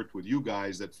when I worked with you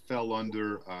guys, that fell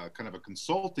under kind of a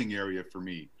consulting area for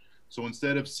me. So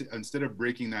instead of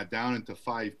breaking that down into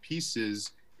 5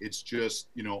 pieces, it's just,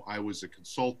 you know, I was a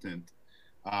consultant.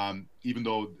 Even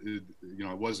though, you know,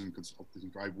 I wasn't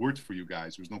consulting, I worked for you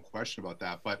guys. There's no question about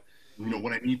that. But you know,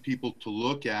 when I need people to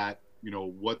look at, you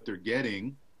know, what they're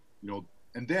getting, you know,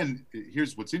 and then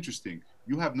here's what's interesting.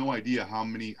 You have no idea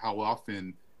how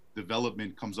often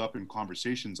development comes up in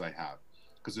conversations I have.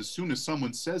 Because as soon as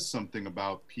someone says something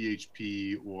about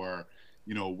PHP or,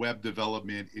 you know, web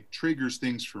development, it triggers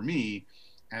things for me.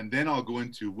 And then I'll go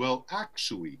into, well,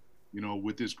 actually, you know,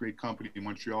 with this great company in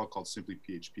Montreal called Simply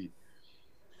PHP.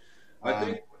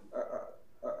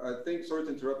 I think, sorry to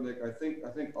interrupt, Nick. I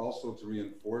think also to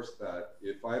reinforce that,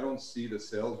 if I don't see the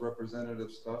sales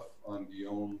representative stuff on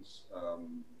Guillaume's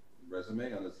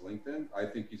resume on his LinkedIn, I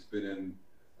think he's been in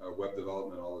web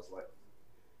development all his life.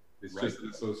 It's Right. just an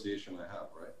association I have,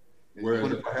 right?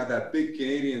 Whereas if I had that big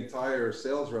Canadian Tire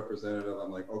sales representative,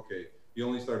 I'm like, okay, he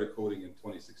only started coding in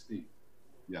 2016.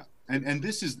 Yeah, and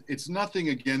this is, it's nothing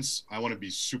against, I want to be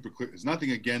super clear, it's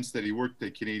nothing against that he worked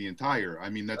at Canadian Tire. I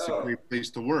mean, that's a great place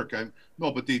to work.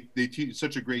 No, but they teach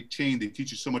such a great chain. They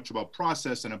teach you so much about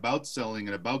process and about selling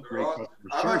and about great customer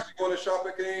I'm service. actually going to shop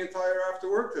at Canadian Tire after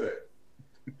work today.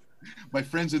 My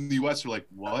friends in the US are like,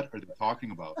 what are they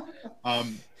talking about?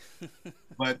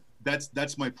 But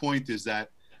that's my point, is that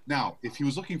now, if he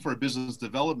was looking for a business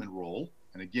development role,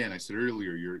 and again, I said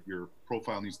earlier, your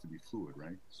profile needs to be fluid,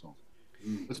 right? So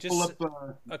let's Just pull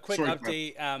up a quick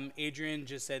sorry, update. Adrian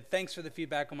just said, thanks for the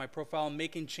feedback on my profile. I'm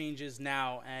making changes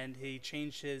now. And he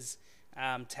changed his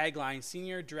tagline,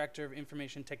 Senior Director of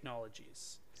Information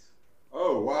Technologies.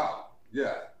 Oh, wow.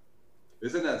 Yeah.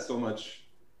 Isn't that so much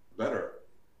better?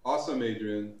 Awesome,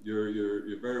 Adrian.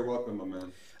 You're very welcome, my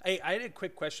man. I had a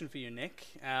quick question for you, Nick.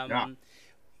 Yeah.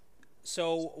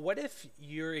 So what if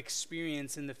your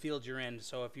experience in the field you're in,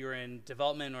 so if you're in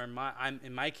development, or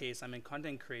in my case, I'm in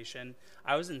content creation,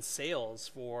 I was in sales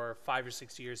for 5 or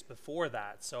 6 years before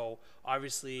that. So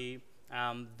obviously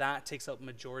that takes up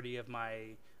majority of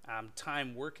my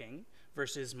time working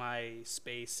versus my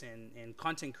space in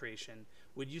content creation.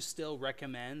 Would you still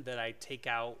recommend that I take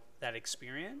out that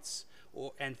experience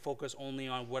and focus only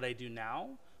on what I do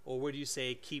now? Or would you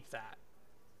say keep that?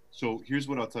 So here's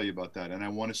what I'll tell you about that. And I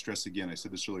want to stress again, I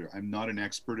said this earlier, I'm not an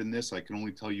expert in this. I can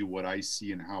only tell you what I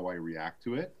see and how I react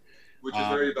to it. Which is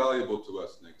very valuable to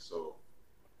us, Nick. So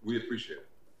we appreciate it.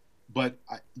 But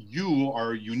you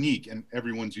are unique, and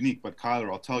everyone's unique. But Kyler,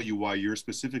 I'll tell you why you're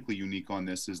specifically unique on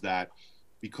this, is that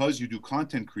because you do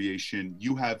content creation,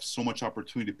 you have so much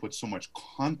opportunity to put so much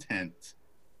content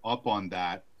up on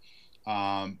that.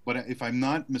 But if I'm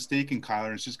not mistaken,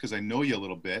 Kyler, it's just because I know you a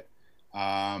little bit,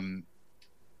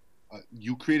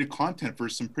 you created content for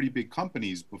some pretty big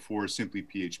companies before Simply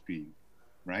PHP,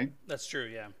 right? That's true,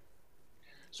 yeah.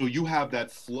 So you have that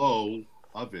flow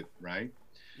of it, right?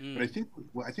 But I think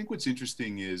what's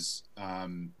interesting is,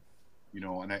 you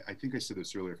know, and I think I said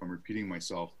this earlier. If I'm repeating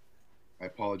myself, I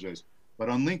apologize. But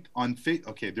on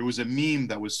okay, there was a meme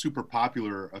that was super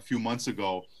popular a few months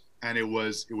ago, and it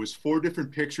was 4 different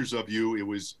pictures of you. It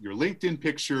was your LinkedIn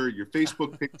picture, your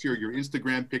Facebook picture, your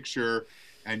Instagram picture,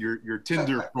 and your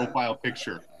Tinder profile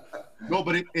picture. No,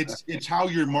 but it's how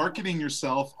you're marketing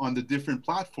yourself on the different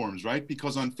platforms, right?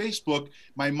 Because on Facebook,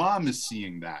 my mom is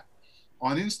seeing that.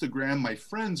 On Instagram, my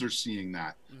friends are seeing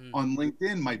that. On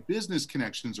LinkedIn, my business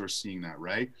connections are seeing that,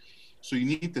 right? So you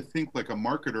need to think like a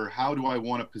marketer. How do I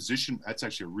want to position? That's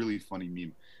actually a really funny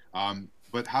meme.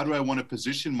 But how do I want to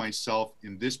position myself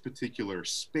in this particular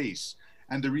space?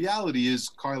 And the reality is,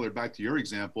 Kyler, back to your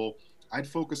example, I'd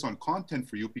focus on content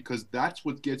for you because that's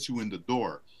what gets you in the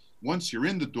door. Once you're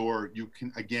in the door, you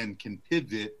can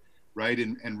pivot, right?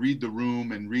 And read the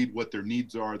room and read what their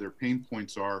needs are, their pain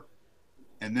points are,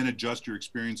 and then adjust your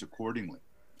experience accordingly.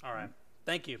 All right.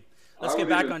 Thank you. Let's get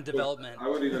back on development. I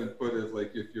would even put it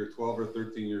like, if you're 12 or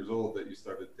 13 years old, that you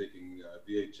started taking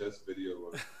VHS video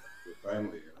of your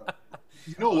family, you know?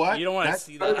 You know what? You don't want to That's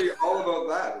see It's gotta that. be all about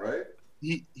that, right?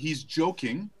 he's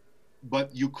joking,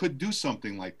 but you could do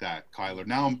something like that, Kyler.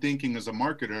 Now I'm thinking as a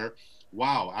marketer,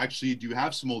 wow, actually, do you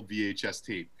have some old VHS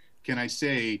tape? Can I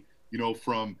say,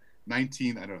 from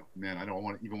 19, I don't know, man, I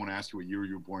don't even want to ask you what year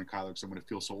you were born, Kyler, because I'm going to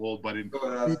feel so old, but in Go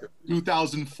ahead and ask him.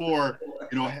 2004,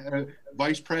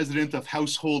 vice president of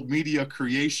household media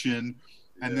creation,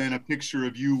 and then a picture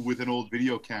of you with an old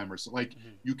video camera. So like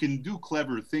you can do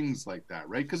clever things like that,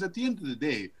 right? Because at the end of the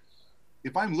day,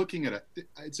 if I'm looking at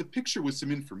it's a picture with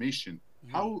some information.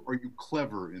 How are you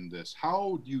clever in this?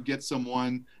 How do you get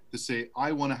someone to say,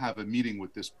 I want to have a meeting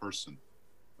with this person,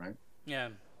 right? Yeah.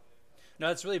 No,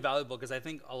 that's really valuable because I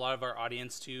think a lot of our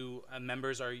audience too,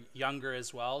 members are younger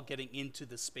as well, getting into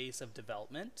the space of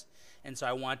development. And so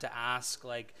I want to ask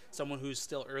like someone who's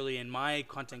still early in my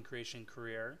content creation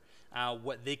career,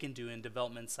 what they can do in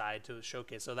development side to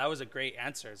showcase. So that was a great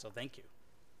answer. So thank you.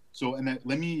 So, and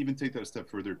let me even take that a step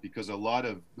further, because a lot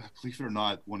of, believe it or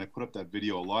not, when I put up that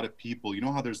video, a lot of people, you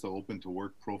know how there's the open to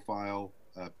work profile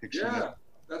picture? Yeah,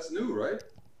 that's new, right?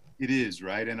 It is,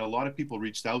 right? And a lot of people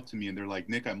reached out to me and they're like,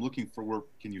 Nick, I'm looking for work.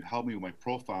 Can you help me with my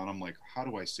profile? And I'm like, how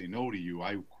do I say no to you?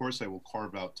 Of course I will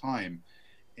carve out time.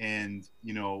 And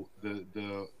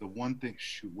the one thing,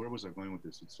 shoot, where was I going with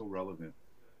this? It's so relevant.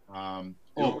 The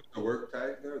work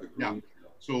tag there, the green. Yeah.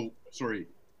 So sorry.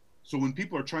 So when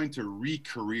people are trying to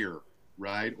re-career,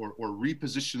 right, or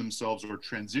reposition themselves or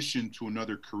transition to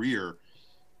another career,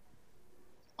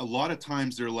 a lot of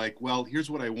times they're like, well,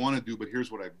 here's what I want to do, but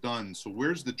here's what I've done. So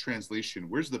where's the translation?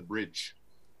 Where's the bridge,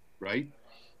 right?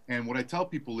 And what I tell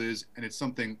people is, and it's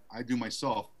something I do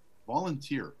myself,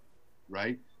 volunteer,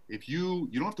 right? If you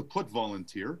don't have to put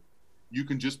volunteer, you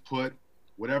can just put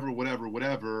whatever,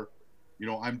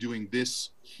 I'm doing this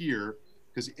here.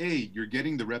 Because A, you're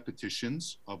getting the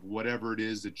repetitions of whatever it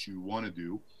is that you want to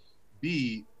do.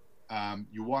 B,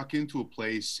 you walk into a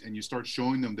place and you start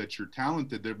showing them that you're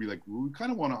talented. They'll be like, well, we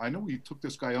kind of want to, I know we took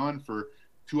this guy on for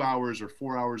 2 hours or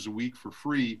 4 hours a week for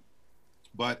free,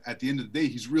 but at the end of the day,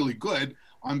 he's really good.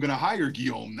 I'm going to hire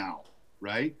Guillaume now,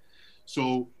 right?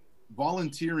 So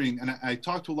volunteering, and I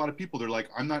talk to a lot of people, they're like,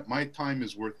 my time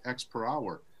is worth X per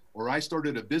hour. Or I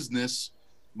started a business,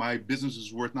 my business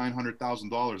is worth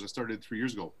 $900,000. I started 3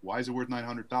 years ago. Why is it worth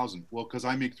 $900,000? Well, because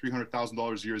I make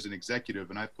 $300,000 a year as an executive,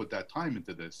 and I put that time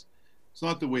into this. It's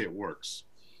not the way it works.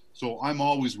 So I'm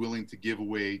always willing to give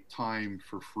away time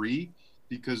for free,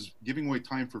 because giving away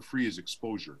time for free is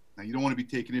exposure. Now, you don't want to be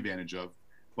taken advantage of,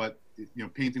 but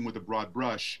painting with a broad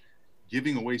brush,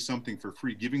 giving away something for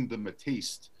free, giving them a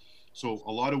taste. So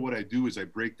a lot of what I do is I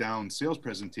break down sales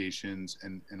presentations,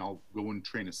 and I'll go and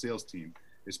train a sales team,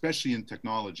 especially in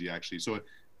technology, actually. So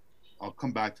I'll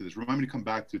come back to this. Remind me to come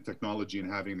back to technology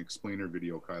and having an explainer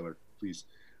video, Kyler, please.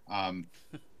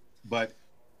 But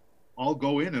I'll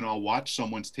go in and I'll watch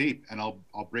someone's tape, and I'll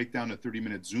break down a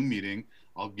 30-minute Zoom meeting.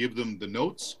 I'll give them the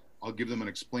notes. I'll give them an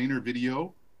explainer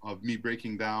video of me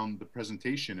breaking down the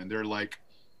presentation. And they're like,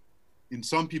 in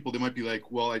some people, they might be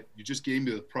like, well, you just gave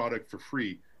me the product for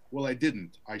free. Well, I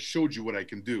didn't. I showed you what I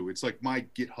can do. It's like my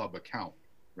GitHub account,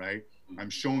 right? I'm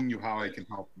showing you how I can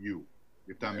help you,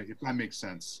 if that makes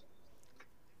sense.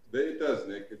 It does,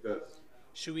 Nick. It does.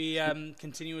 Should we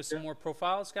continue with some more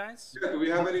profiles, guys? Yeah, do we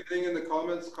have anything in the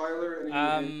comments, Kyler?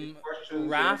 Any questions?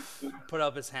 Raf put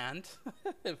up his hand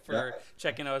for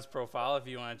checking out his profile if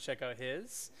you want to check out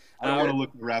his. I don't want to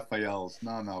look at Raphael's.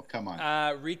 No, come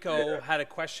on. Rico had a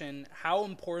question. How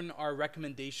important are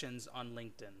recommendations on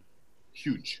LinkedIn?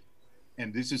 Huge.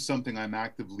 And this is something I'm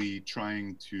actively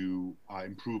trying to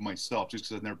improve myself, just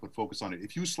because I've never put focus on it.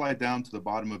 If you slide down to the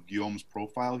bottom of Guillaume's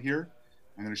profile here,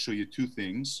 I'm going to show you two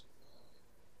things.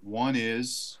 One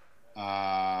is,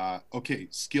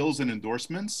 skills and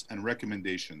endorsements and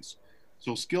recommendations.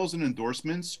 So skills and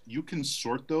endorsements, you can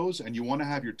sort those, and you want to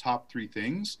have your top 3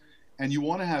 things, and you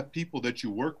want to have people that you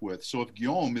work with. So if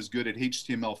Guillaume is good at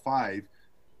HTML5,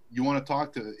 you want to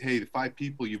talk to, the 5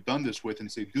 people you've done this with,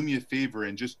 and say, do me a favor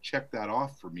and just check that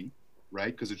off for me,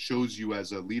 right? Because it shows you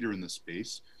as a leader in the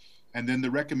space. And then the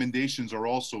recommendations are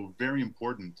also very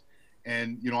important.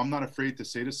 And, I'm not afraid to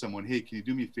say to someone, hey, can you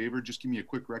do me a favor? Just give me a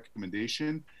quick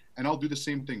recommendation, and I'll do the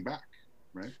same thing back,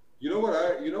 right? You know what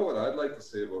I'd like to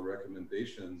say about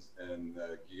recommendations, and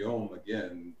Guillaume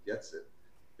again gets it,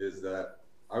 is that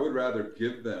I would rather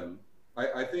give them.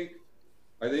 I think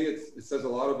it says a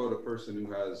lot about a person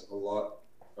who has a lot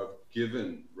of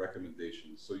given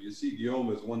recommendations. So you see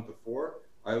Guillaume as 1 to 4.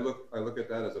 I look at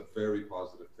that as a very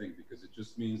positive thing, because it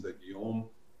just means that Guillaume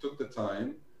took the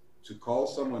time to call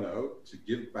someone out, to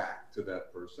give back to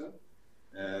that person,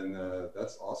 and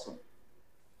that's awesome.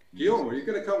 Guillaume, are you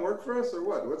going to come work for us or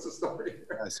what? What's the story?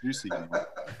 Yeah, seriously.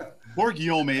 Poor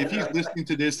Guillaume, if he's listening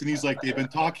to this and he's like, they've been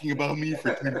talking about me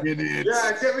for 10 minutes.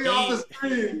 Yeah, get me off the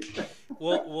screen.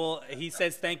 Well, he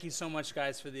says thank you so much,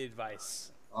 guys, for the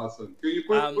advice. Awesome. Can you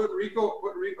put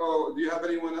Rico? Do you have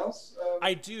anyone else?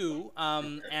 I do,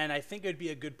 and I think it'd be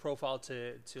a good profile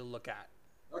to look at.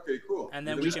 Okay, cool. And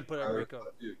then we can put on Rico.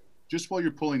 Just while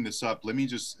you're pulling this up, let me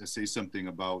just say something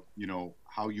about, you know,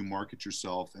 how you market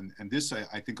yourself. And this,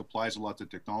 I think, applies a lot to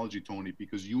technology, Tony,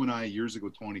 because you and I, years ago,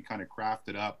 Tony, kind of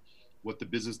crafted up what the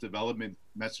business development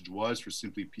message was for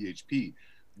Simply PHP,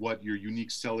 what your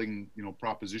unique selling, you know,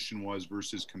 proposition was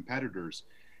versus competitors.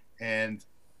 And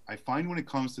I find when it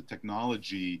comes to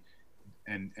technology,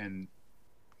 and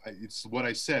it's what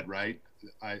I said, right?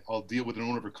 I'll deal with an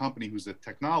owner of a company who's a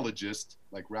technologist,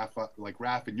 like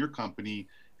Raf in your company,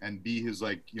 and be his,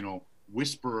 like, you know,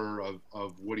 whisperer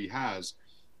of what he has.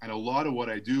 And a lot of what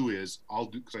I do is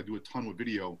because I do a ton with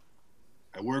video,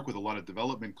 I work with a lot of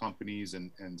development companies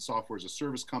and software as a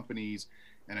service companies,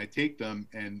 and I take them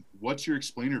and what's your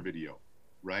explainer video,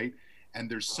 right? And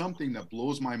there's something that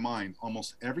blows my mind.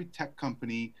 Almost every tech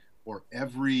company or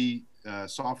every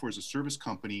software as a service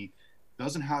company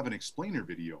doesn't have an explainer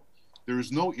video. There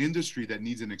is no industry that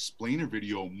needs an explainer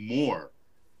video more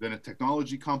than a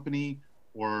technology company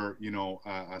or, you know,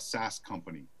 a SaaS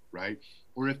company, right?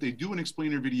 Or if they do an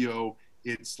explainer video,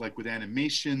 it's like with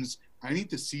animations, I need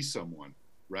to see someone,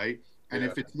 right? And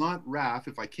if it's not Raf,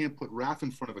 if I can't put Raf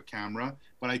in front of a camera,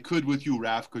 but I could with you,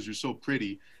 Raf, because you're so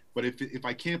pretty. But if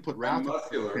I can't put Raf, and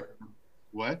muscular.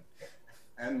 What?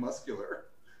 And muscular.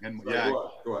 And sorry, yeah.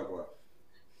 Go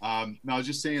on. No, I was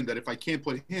just saying that if I can't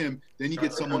put him, then you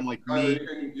get someone like me.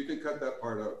 me. You can cut that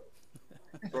part out.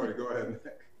 Sorry, go ahead,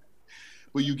 Nick.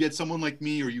 But you get someone like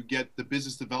me, or you get the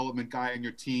business development guy on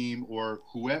your team, or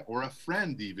a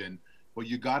friend even. But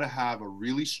you got to have a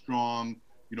really strong,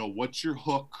 you know, what's your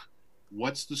hook,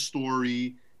 what's the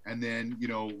story, and then, you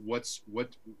know, what's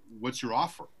your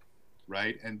offer,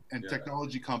 right? And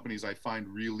technology companies, I find,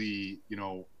 really, you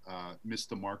know, miss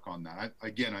the mark on that.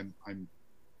 I'm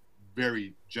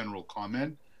very general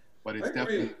comment, but it's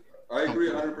definitely. I agree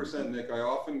 100%, Nick. I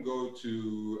often go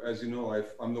to, as you know,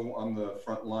 I'm the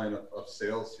front line of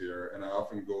sales here, and I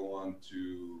often go on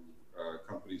to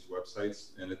companies'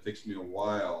 websites, and it takes me a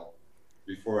while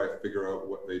before I figure out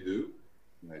what they do.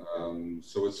 Right.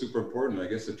 So it's super important. I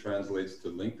guess it translates to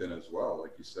LinkedIn as well,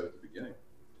 like you said at the beginning.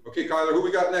 Okay, Kyler, who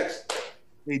we got next?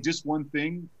 Hey, just one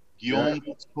thing. Guillaume,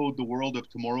 let's code the world of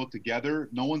tomorrow together.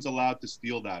 No one's allowed to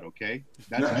steal that, okay?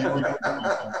 That's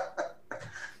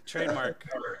trademark.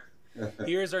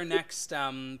 Here's our next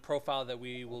profile that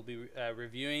we will be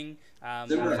reviewing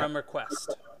from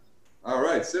request. All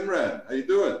right, Simran, how you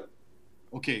doing?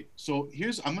 Okay, so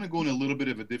I'm going to go in a little bit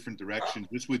of a different direction,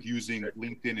 just with using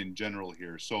LinkedIn in general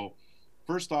here. So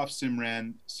first off,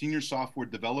 Simran, senior software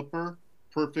developer,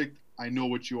 perfect. I know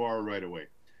what you are right away,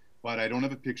 but I don't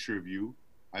have a picture of you.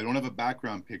 I don't have a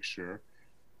background picture.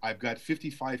 I've got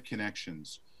 55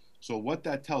 connections. So what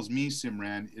that tells me,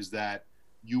 Simran, is that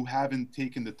you haven't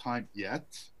taken the time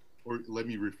yet, or let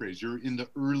me rephrase, you're in the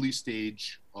early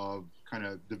stage of kind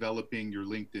of developing your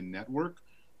LinkedIn network,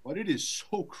 but it is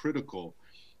so critical.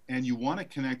 And you want to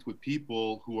connect with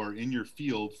people who are in your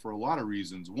field for a lot of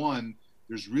reasons. One,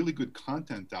 there's really good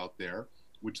content out there,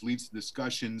 which leads to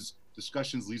discussions.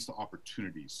 Discussions leads to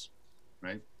opportunities,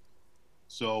 right?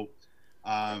 So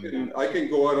I can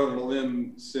go out on a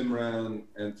limb, Simran,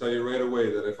 and tell you right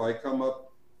away that if I come up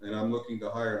and I'm looking to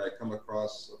hire and I come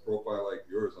across a profile like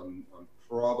yours, I'm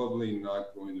probably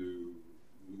not going to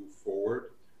move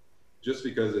forward, just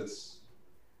because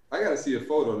I got to see a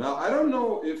photo. Now, I don't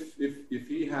know if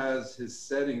he has his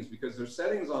settings, because there's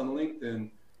settings on LinkedIn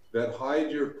that hide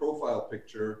your profile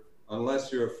picture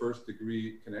unless you're a first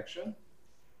degree connection.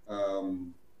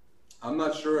 I'm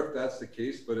not sure if that's the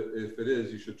case, but if it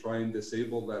is, you should try and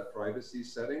disable that privacy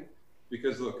setting,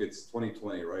 because look, it's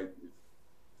 2020, right?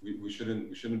 We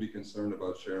shouldn't be concerned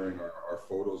about sharing our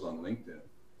photos on LinkedIn.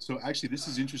 So actually, this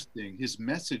is interesting. His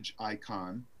message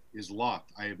icon is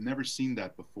locked. I have never seen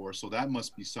that before. So that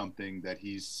must be something that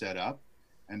he's set up.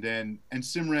 And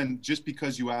Simran, just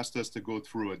because you asked us to go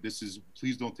through it,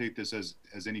 please don't take this as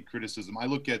any criticism. I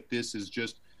look at this as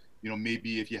just, you know,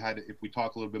 maybe if we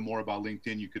talk a little bit more about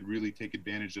LinkedIn, you could really take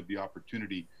advantage of the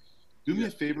opportunity. Do me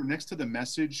a favor, next to the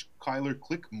message, Kyler,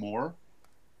 click more.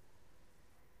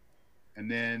 And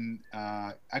then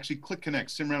actually click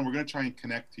connect. Simran, we're going to try and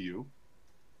connect to you.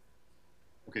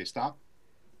 Okay, stop.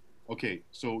 Okay,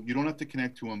 so you don't have to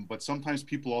connect to him, but sometimes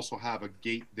people also have a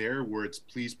gate there where it's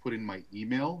please put in my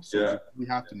email. So we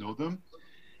have to know them.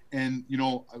 And you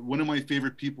know, one of my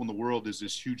favorite people in the world is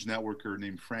this huge networker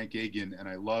named Frank Agan, and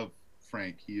I love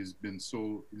Frank. He has been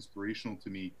so inspirational to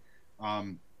me.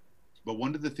 But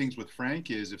one of the things with Frank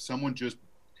is if someone just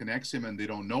connects him and they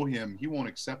don't know him, he won't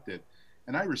accept it.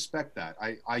 And I respect that.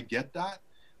 I get that.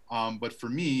 But for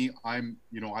me, I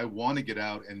want to get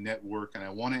out and network, and I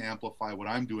want to amplify what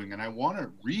I'm doing, and I want to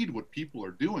read what people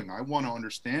are doing. I want to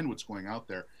understand what's going out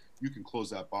there. You can close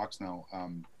that box now,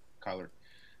 Kyler.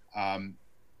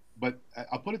 But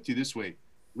I'll put it to you this way.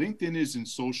 LinkedIn isn't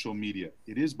social media.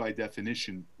 It is by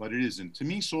definition, but it isn't. To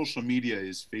me, social media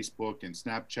is Facebook and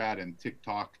Snapchat and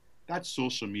TikTok. That's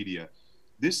social media.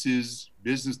 This is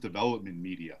business development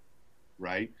media,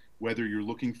 right? Whether you're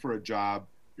looking for a job,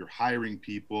 you're hiring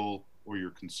people, or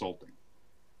you're consulting.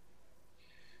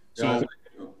 So,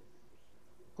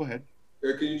 go ahead.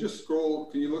 Can you just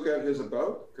scroll? Can you look at his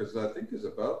about? Because I think his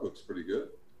about looks pretty good.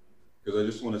 Because I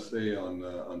just want to stay on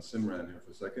Simran here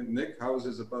for a second. Nick, how is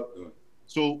his about doing?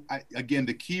 So again,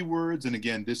 the keywords, and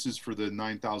again, this is for the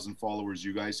 9,000 followers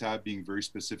you guys have, being very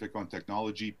specific on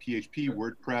technology, PHP,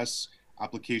 WordPress,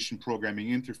 application programming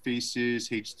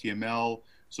interfaces, HTML.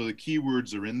 So the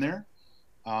keywords are in there.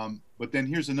 But then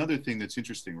here's another thing that's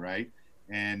interesting, right?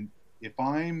 And if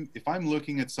I'm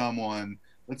looking at someone,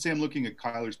 let's say I'm looking at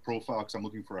Kyler's profile because I'm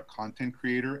looking for a content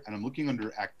creator, and I'm looking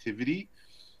under activity.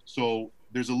 So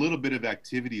there's a little bit of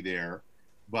activity there,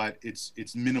 but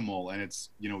it's minimal, and it's,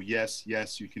 you know, yes,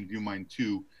 you can view mine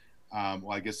too.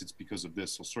 Well, I guess it's because of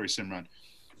this. So sorry, Simran.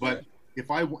 But if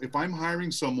I'm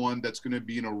hiring someone that's going to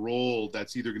be in a role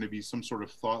that's either going to be some sort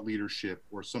of thought leadership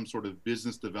or some sort of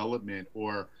business development,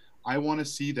 or I want to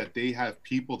see that they have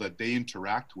people that they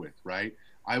interact with, right?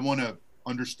 I want to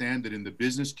understand that in the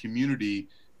business community,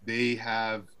 they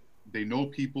know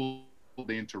people,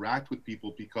 they interact with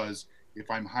people, because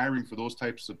if I'm hiring for those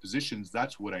types of positions,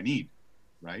 that's what I need,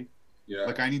 right? Yeah.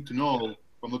 Like I need to know if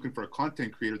I'm looking for a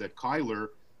content creator that Kyler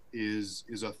is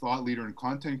a thought leader in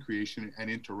content creation and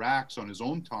interacts on his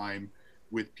own time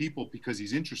with people because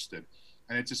he's interested.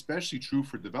 And it's especially true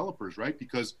for developers, right?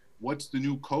 Because what's the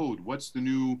new code? What's the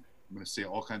new, I'm going to say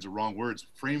all kinds of wrong words,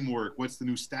 framework? What's the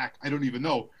new stack? I don't even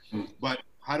know. But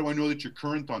how do I know that you're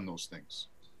current on those things,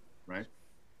 right?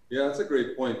 Yeah, that's a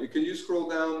great point. Can you scroll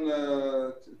down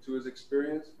to his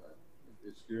experience?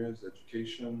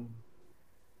 Education.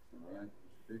 All right,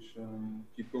 education.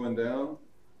 Keep going down.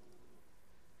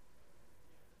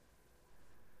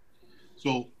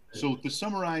 So to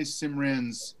summarize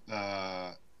Simran's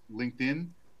LinkedIn,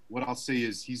 what I'll say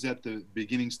is he's at the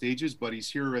beginning stages, but he's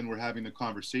here and we're having the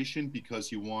conversation because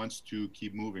he wants to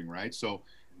keep moving, right? So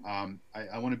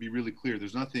I want to be really clear.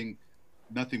 There's nothing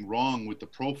wrong with the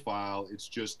profile. It's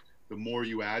just the more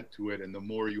you add to it and the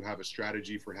more you have a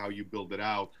strategy for how you build it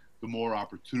out, the more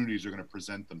opportunities are going to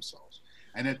present themselves.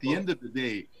 And at the end of the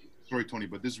day, sorry, Tony,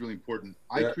 but this is really important.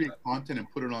 I create content and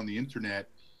put it on the internet,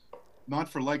 not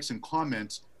for likes and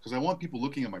comments, because I want people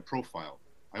looking at my profile.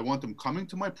 I want them coming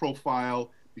to my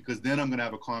profile because then I'm going to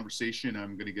have a conversation and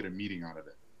I'm going to get a meeting out of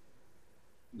it.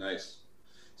 Nice.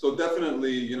 So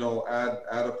definitely, you know,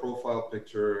 add a profile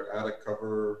picture, add a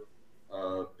cover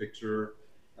picture,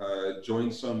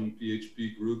 join some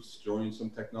PHP groups, join some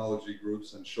technology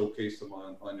groups, and showcase them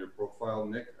on your profile,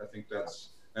 Nick. I think that's,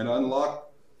 and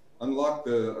unlock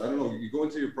the, I don't know, you go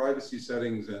into your privacy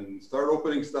settings and start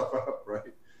opening stuff up,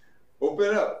 right? Open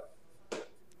it up.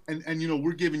 And you know,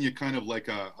 we're giving you kind of like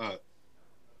a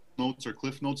notes or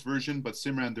Cliff Notes version, but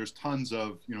Simran, there's tons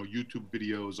of, you know, YouTube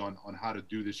videos on how to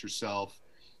do this yourself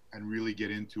and really get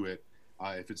into it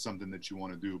if it's something that you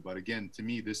want to do. But again, to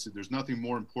me, there's nothing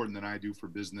more important than I do for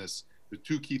business. The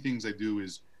two key things I do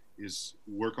is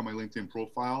work on my LinkedIn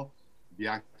profile, be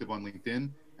active on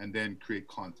LinkedIn, and then create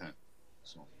content.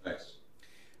 So nice.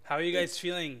 How are you guys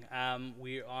feeling?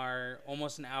 We are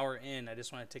almost an hour in. I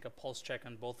just want to take a pulse check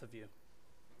on both of you.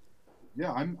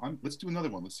 Yeah, let's do another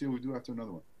one. Let's see what we do after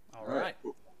another one. All right.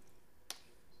 Cool.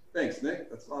 Thanks, Nick.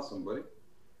 That's awesome, buddy.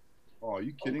 Oh, are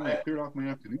you kidding? I cleared off my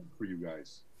afternoon for you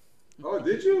guys. Oh,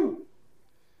 did you?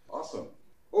 Awesome.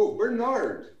 Oh,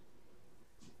 Bernard.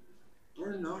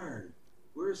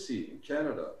 Where is he? In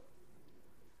Canada.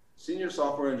 Senior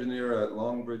software engineer at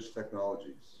Longbridge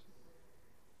Technologies.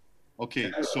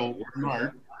 Okay, Canada. so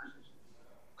Bernard,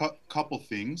 couple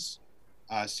things.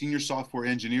 Senior software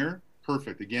engineer,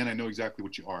 perfect. Again, I know exactly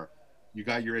what you are. You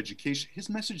got your education. His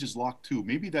message is locked too.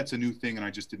 Maybe that's a new thing and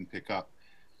I just didn't pick up.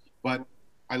 But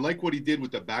I like what he did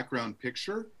with the background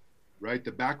picture, right?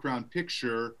 The background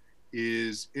picture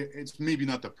it's maybe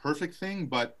not the perfect thing,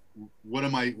 but what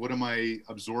am I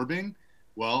absorbing?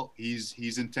 Well,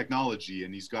 he's in technology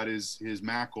and he's got his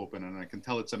Mac open and I can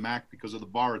tell it's a Mac because of the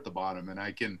bar at the bottom, and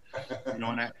I can, you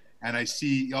know, and I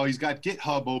see, oh, he's got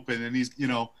GitHub open, and he's,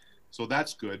 so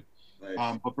that's good.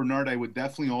 Nice. But Bernard, I would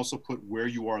definitely also put where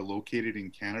you are located in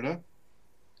Canada.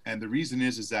 And the reason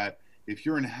is that if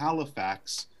you're in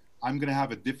Halifax, I'm going to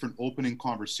have a different opening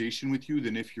conversation with you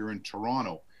than if you're in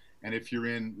Toronto. And if you're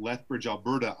in Lethbridge,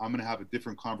 Alberta, I'm going to have a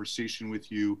different conversation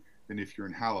with you than if you're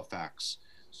in Halifax.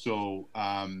 So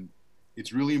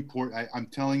it's really important. I'm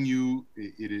telling you,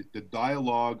 the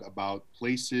dialogue about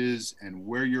places and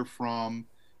where you're from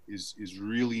is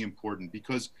really important,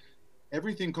 because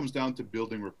everything comes down to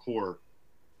building rapport.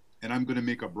 And I'm going to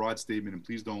make a broad statement, and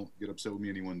please don't get upset with me,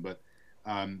 anyone, but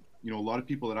a lot of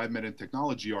people that I've met in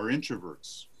technology are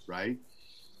introverts, right?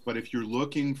 But if you're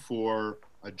looking for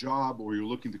a job or you're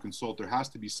looking to consult, there has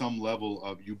to be some level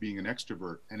of you being an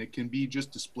extrovert, and it can be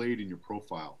just displayed in your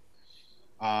profile.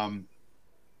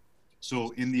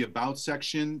 So in the about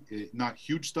section, not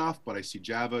huge stuff, but I see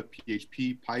Java,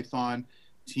 PHP, Python,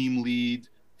 team lead,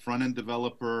 front-end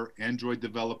developer, Android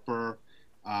developer.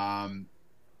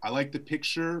 I like the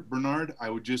picture, Bernard. I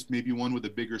would just maybe one with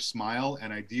a bigger smile,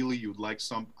 and ideally you'd like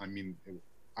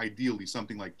ideally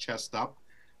something like chest up,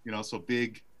 so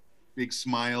big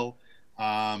smile.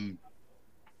 And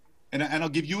I'll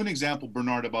give you an example,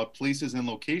 Bernard, about places and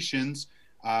locations.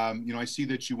 I see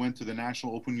that you went to the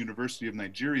National Open University of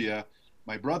Nigeria.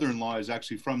 My brother-in-law is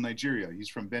actually from Nigeria. He's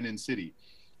from Benin City.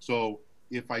 So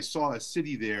if I saw a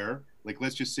city there, like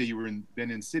let's just say you were in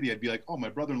Benin City, I'd be like, oh, my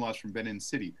brother-in-law is from Benin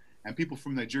City. And people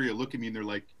from Nigeria look at me and they're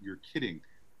like, you're kidding.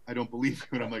 I don't believe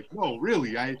you. And I'm like, no,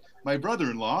 really. My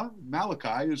brother-in-law,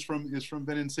 Malachi, is from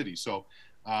Benin City. So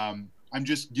I'm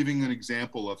just giving an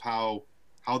example of how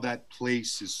that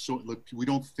place is so, look, we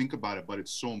don't think about it, but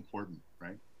it's so important,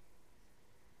 right?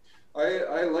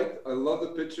 I love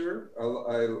the picture.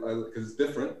 Because it's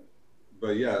different,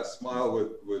 but yeah, a smile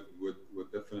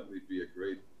would definitely be a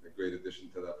great addition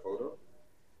to that photo.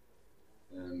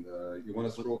 And you want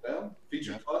to scroll down?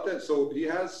 Featured content. So he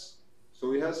has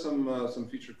some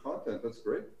featured content. That's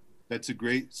great. That's a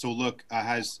great. So look,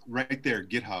 has right there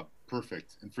GitHub.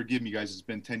 Perfect. And forgive me, guys. It's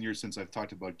been 10 years since I've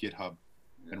talked about GitHub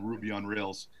and Ruby on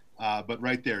Rails. But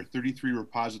right there, 33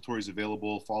 repositories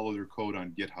available. Follow their code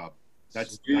on GitHub.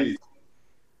 That's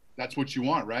what you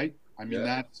want, right? I mean,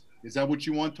 is that what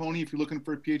you want, Tony? If you're looking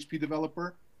for a PHP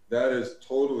developer, that is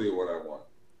totally what I want.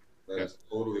 That is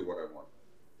totally what I want.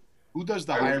 Who does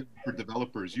the hiring for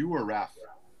developers, you or Raf?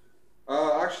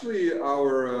 Actually,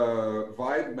 our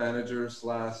Vibe manager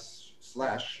slash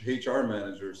HR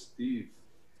manager, Steve.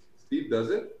 Steve does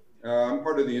it. I'm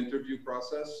part of the interview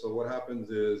process. So what happens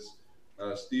is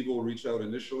Steve will reach out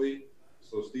initially.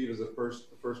 So Steve is the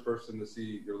first person to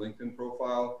see your LinkedIn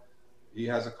profile. He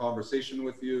has a conversation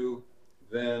with you.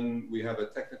 Then we have a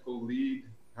technical lead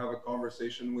have a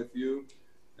conversation with you.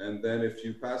 And then if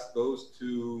you pass those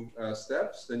two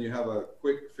steps, then you have a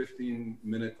quick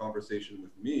 15-minute conversation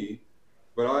with me.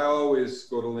 But I always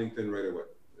go to LinkedIn right away.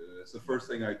 It's the first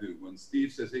thing I do. When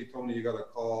Steve says, hey, Tony, you got a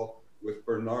call with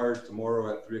Bernard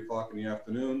tomorrow at 3 o'clock in the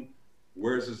afternoon.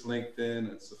 Where's his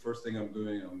LinkedIn? It's the first thing I'm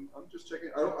doing. I'm just checking.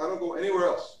 I don't go anywhere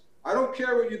else. I don't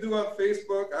care what you do on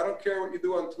Facebook. I don't care what you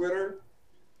do on Twitter.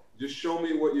 Just show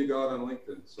me what you got on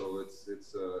LinkedIn. So it's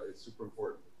super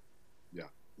important.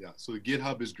 Yeah. So the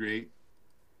GitHub is great.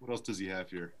 What else does he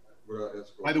have here?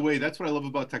 By the way, that's what I love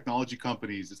about technology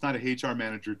companies. It's not a HR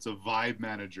manager, it's a vibe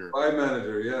manager. Vibe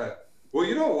manager, yeah. Well,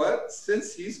 you know what?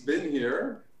 Since he's been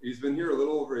here a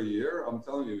little over a year. I'm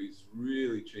telling you, he's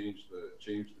really changed the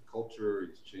culture.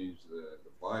 He's changed the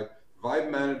vibe.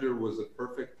 Vibe manager was a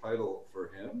perfect title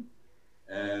for him,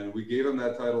 and we gave him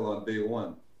that title on day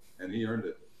one, and he earned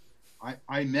it.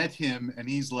 I met him, and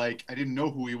he's like, I didn't know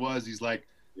who he was. He's like,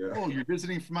 oh, you're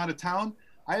visiting from out of town?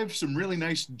 I have some really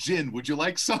nice gin. Would you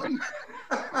like some?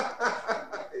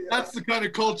 That's the kind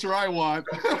of culture I want.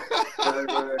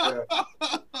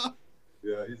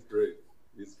 Yeah, he's great.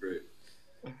 He's great.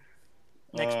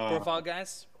 Next profile,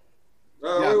 guys. Wait,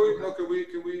 no, can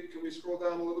we scroll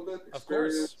down a little bit? Of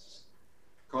course.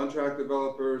 Contract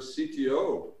developer,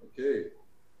 CTO.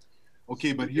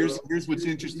 Okay, but here's what's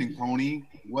interesting, Tony.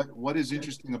 What is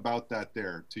interesting about that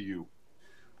there to you?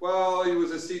 Well, he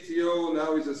was a CTO.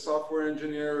 Now he's a software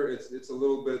engineer. It's a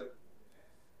little bit.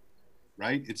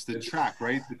 Right, it's the track,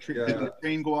 right? The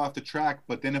train go off the track,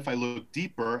 but then if I look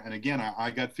deeper, and again,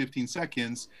 I got 15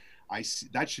 seconds. I see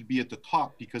that should be at the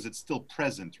top because it's still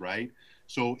present, right?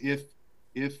 So if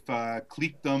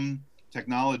Clickdom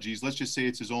Technologies, let's just say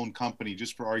it's his own company,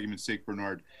 just for argument's sake,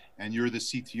 Bernard, and you're the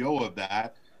CTO of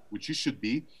that, which you should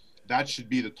be, that should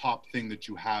be the top thing that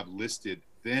you have listed,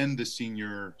 then the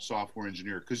senior software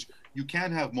engineer, because you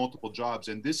can have multiple jobs,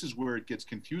 and this is where it gets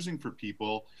confusing for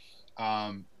people.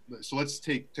 so let's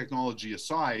take technology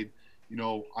aside. You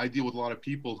know, I deal with a lot of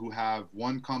people who have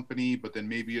one company, but then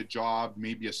maybe a job,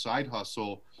 maybe a side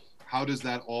hustle. How does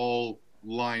that all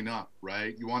line up,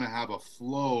 right? You want to have a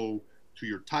flow to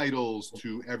your titles,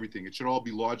 to everything. It should all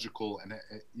be logical, and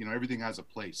you know, everything has a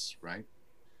place, right?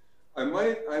 I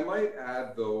might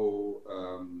add though,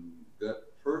 that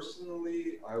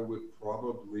personally I would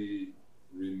probably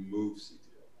remove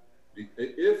CTO.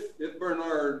 If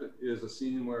Bernard is a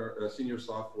senior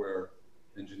software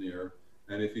engineer,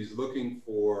 and if he's looking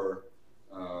for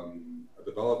a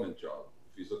development job,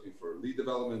 if he's looking for a lead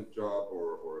development job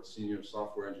or a senior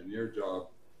software engineer job,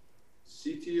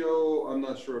 CTO, I'm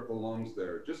not sure it belongs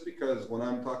there. Just because when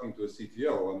I'm talking to a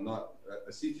CTO,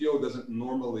 a CTO doesn't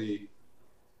normally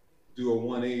do a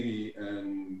 180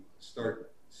 and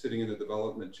start sitting in the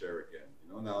development chair again.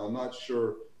 You know, now I'm not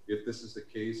sure if this is the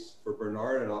case for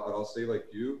Bernard, and I'll say like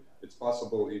you, it's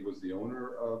possible he was the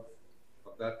owner of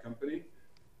that company.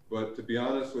 But to be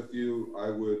honest with you,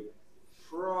 I would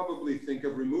probably think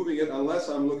of removing it unless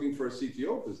I'm looking for a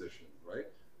CTO position, right?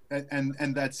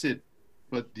 And that's it.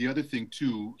 But the other thing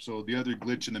too, so the other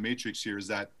glitch in the matrix here is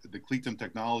that the Cleatum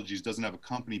Technologies doesn't have a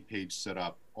company page set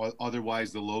up.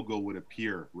 Otherwise, the logo would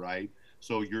appear, right?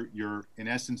 So you're in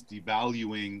essence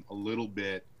devaluing a little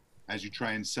bit as you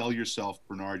try and sell yourself,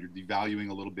 Bernard. You're devaluing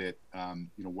a little bit,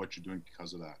 you know, what you're doing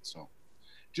because of that. So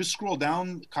just scroll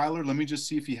down, Kyler. Let me just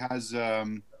see if he has.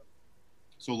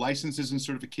 So licenses and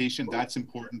certification, that's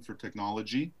important for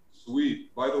technology.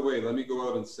 Sweet. By the way, let me go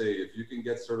out and say, if you can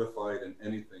get certified in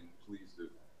anything, please do.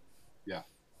 Yeah,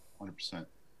 100%.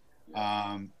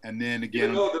 And then again,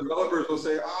 even though developers will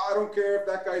say, oh, I don't care if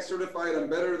that guy's certified, I'm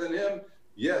better than him.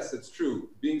 Yes, it's true.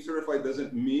 Being certified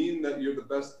doesn't mean that you're the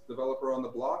best developer on the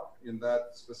block in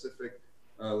that specific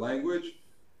language.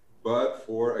 But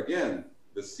for, again,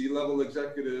 the C-level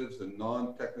executives, the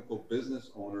non-technical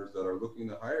business owners that are looking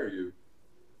to hire you,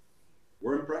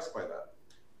 we're impressed by that.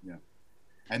 Yeah.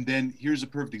 And then here's a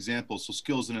perfect example. So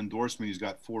skills and endorsement, he's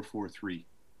got 443,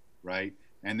 right?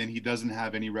 And then he doesn't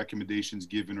have any recommendations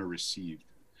given or received.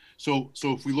 So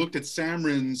if we looked at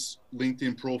Samrin's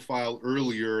LinkedIn profile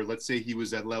earlier, let's say he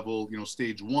was at level, you know,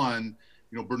 stage 1,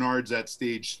 you know, Bernard's at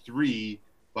stage 3,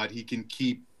 but he can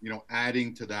keep, you know,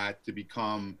 adding to that to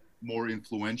become more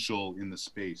influential in the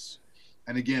space.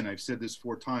 And again, I've said this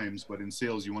 4 times, but in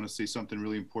sales, you want to say something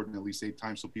really important at least 8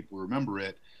 times so people remember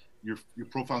it. Your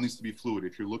profile needs to be fluid.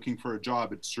 If you're looking for a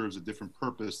job, it serves a different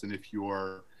purpose than if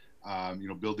you're, you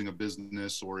know, building a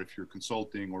business, or if you're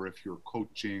consulting, or if you're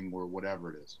coaching, or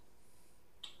whatever it is.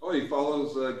 Oh, he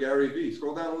follows Gary Vee.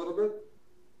 Scroll down a little bit.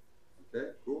 Okay,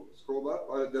 cool. Scroll up.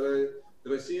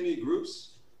 Did I see any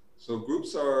groups? So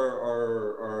groups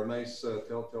are a nice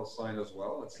telltale sign as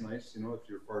well. It's nice, you know, if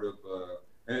you're part of.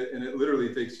 And it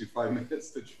literally takes you 5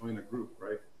 minutes to join a group,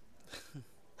 right?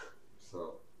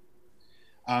 So.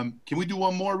 Can we do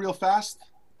one more real fast?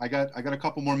 I got a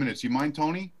couple more minutes. You mind,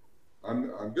 Tony?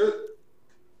 I'm good.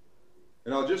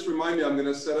 And I'll just remind you, I'm going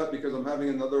to set up, because I'm having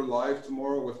another live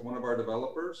tomorrow with one of our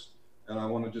developers, and I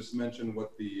want to just mention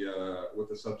what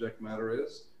the subject matter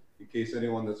is, in case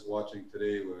anyone that's watching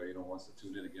today, you know, wants to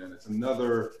tune in again. It's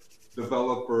another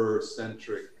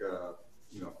developer-centric,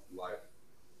 you know, live.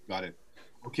 Got it.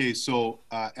 Okay, so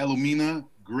Elumina,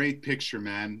 great picture,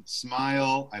 man.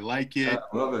 Smile, I like it. Yeah,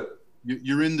 I love it.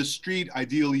 You're in the street.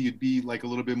 Ideally, you'd be like a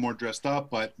little bit more dressed up,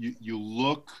 but you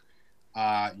look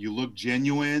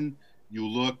genuine. You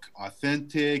look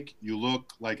authentic. You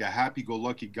look like a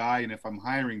happy-go-lucky guy. And if I'm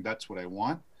hiring, that's what I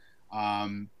want.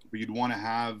 But you'd want to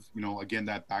have, you know, again,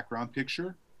 that background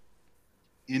picture.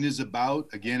 In his about,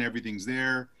 again, everything's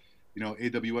there. You know,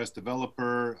 AWS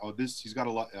developer. Oh, he's got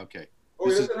a lot. Okay. Oh,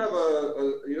 he doesn't have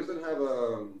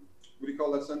a, what do you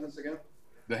call that sentence again?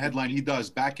 The headline, he does,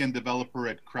 back-end developer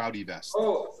at CrowdEvest.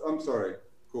 Oh, I'm sorry.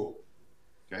 Cool.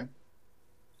 Okay.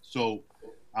 So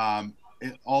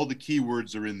all the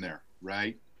keywords are in there,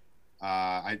 right?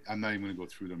 I'm not even going to go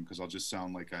through them because I'll just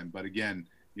sound like but again,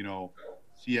 you know,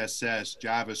 CSS,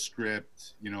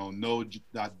 JavaScript, you know,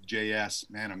 Node.js,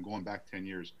 man, I'm going back 10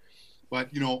 years.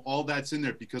 But, you know, all that's in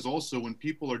there because also when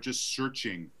people are just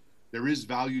searching, there is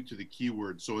value to the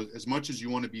keyword. So as much as you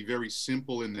want to be very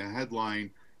simple in the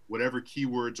headline, whatever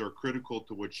keywords are critical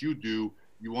to what you do,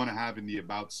 you want to have in the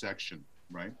about section,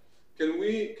 right? Can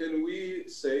we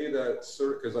say that,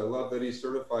 because I love that he's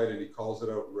certified and he calls it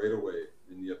out right away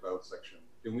in the about section.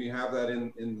 Can we have that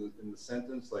in the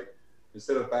sentence, like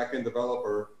instead of backend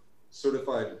developer,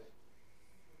 certified,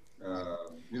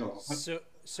 you know,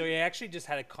 So he actually just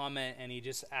had a comment, and he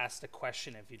just asked a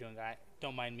question. If you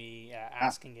don't mind me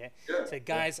asking it, Yeah, said,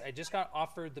 "Guys, I just got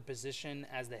offered the position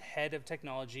as the head of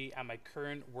technology at my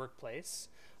current workplace.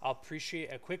 I'll appreciate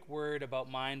a quick word about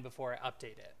mine before I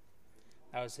update it."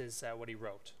 That was his what he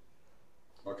wrote.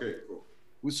 Okay, cool.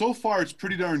 Well, so far it's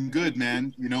pretty darn good,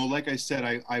 man. You know, like I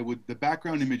said, I would, the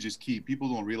background image is key. People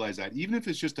don't realize that. Even if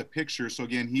it's just a picture, so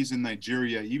again, he's in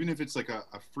Nigeria, even if it's like a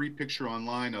free picture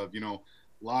online of, you know,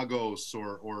 Lagos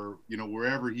or, you know,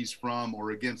 wherever he's from,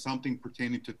 or again, something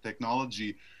pertaining to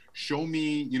technology, show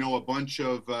me, you know, a bunch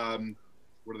of,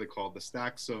 what are they called? The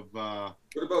stacks of,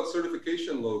 What about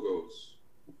certification logos?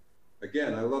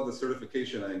 Again, I love the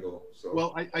certification angle. So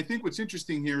well, I think what's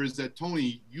interesting here is that,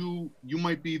 Tony, you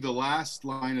might be the last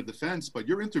line of defense, but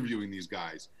you're interviewing these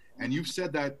guys, and you've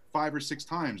said that 5 or 6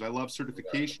 times. I love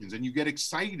certifications, and you get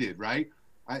excited, right?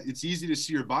 It's easy to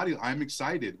see your body. I'm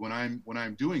excited when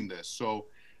I'm doing this. So,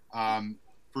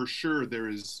 for sure, there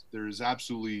is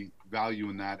absolutely value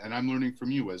in that, and I'm learning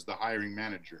from you as the hiring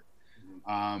manager.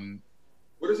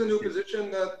 what is the new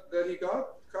position that he got,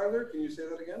 Kyler? Can you say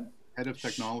that again? Head of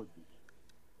technology.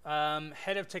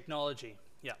 Head of technology.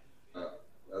 Yeah.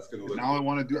 That's gonna look. Now I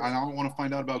want to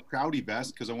find out about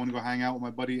CrowdInvest because I want to go hang out with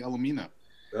my buddy Elamina.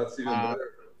 That's even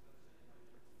better.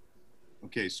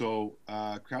 Okay, so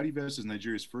CrowdInvest is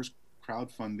Nigeria's first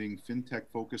crowdfunding fintech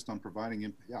focused on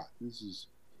providing. Yeah, this is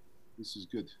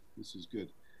good. This is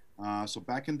good. So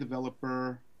backend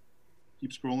developer.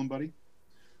 Keep scrolling, buddy.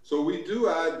 So we do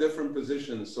add different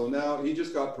positions. So now he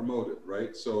just got promoted,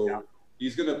 right? So Yeah.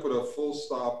 he's going to put a full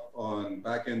stop on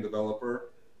backend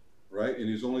developer, right? And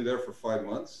he's only there for 5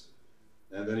 months.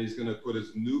 And then he's going to put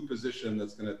his new position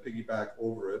that's going to piggyback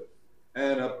over it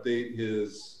and update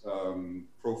his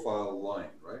profile line,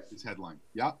 right? His headline.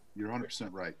 Yeah, you're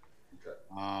 100% right.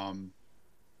 Okay.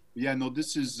 Yeah, no,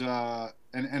 this is,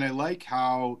 and I like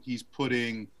how he's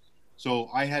putting, so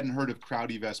I hadn't heard of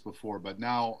CrowdInvest before, but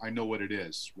now I know what it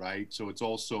is, right? So it's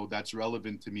also, that's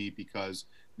relevant to me because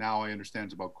now I understand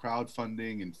it's about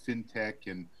crowdfunding and fintech,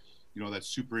 and, you know, that's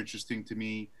super interesting to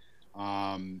me.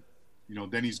 You know,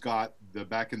 then he's got the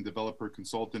backend developer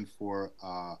consultant for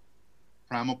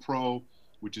PrimoPro,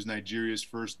 which is Nigeria's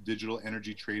first digital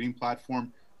energy trading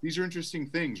platform. These are interesting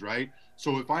things, right?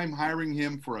 So if I'm hiring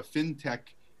him for a fintech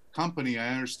company, I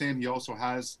understand he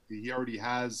already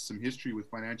has some history with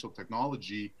financial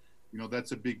technology. You know,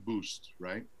 that's a big boost,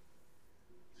 right?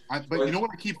 But you know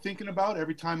what I keep thinking about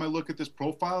every time I look at this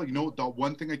profile? You know, the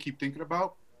one thing I keep thinking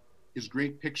about is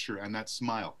great picture and that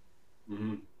smile,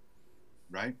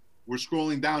 right? We're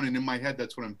scrolling down, and in my head,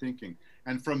 that's what I'm thinking.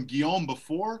 And from Guillaume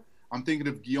before, I'm thinking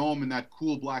of Guillaume in that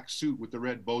cool black suit with the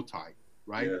red bow tie,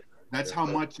 right? Yeah. That's how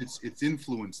much it's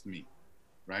influenced me,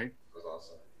 right? That's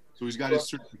awesome. So he's got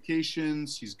his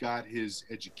certifications, he's got his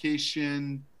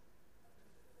education.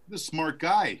 The smart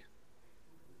guy.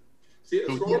 See,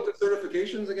 So scroll up to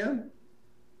certifications again.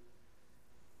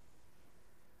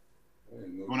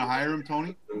 You want to hire him,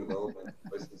 Tony? Development,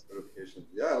 license certification.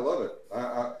 Yeah, I love it.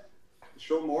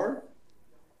 Show more.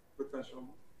 Quick time, show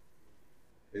more.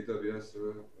 AWS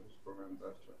program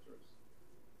dev structures.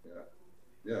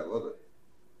 Yeah, I love it.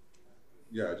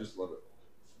 Yeah, I just love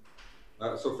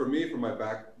it. So for me, for my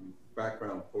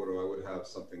background photo, I would have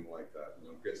something like that. You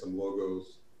know, get some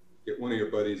logos. Get one of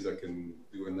your buddies that can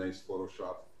do a nice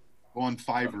Photoshop. Go on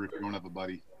Fiverr if you don't have a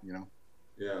buddy, you know.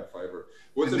 Yeah, Fiverr.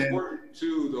 What's important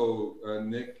too, though,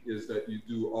 Nick, is that you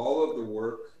do all of the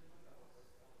work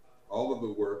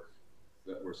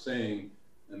that we're saying,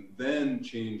 and then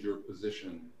change your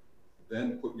position.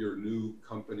 Then put your new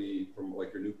company from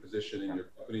like your new position in your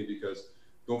company, because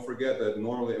don't forget that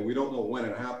normally, and we don't know when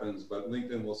it happens, but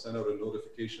LinkedIn will send out a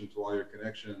notification to all your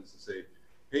connections to say,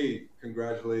 hey,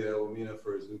 congratulate Elamina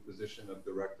for his new position of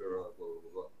director, blah, blah,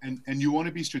 blah, blah. And you want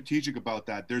to be strategic about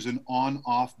that. There's an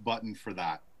on-off button for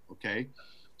that, okay?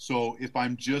 So if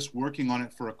I'm just working on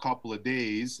it for a couple of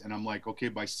days and I'm like, okay,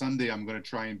 by Sunday, I'm going to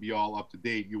try and be all up to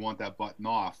date, you want that button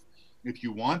off. If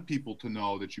you want people to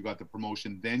know that you got the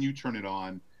promotion, then you turn it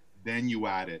on, then you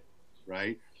add it,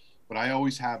 right? But I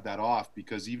always have that off,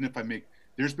 because even if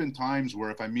there's been times where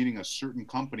if I'm meeting a certain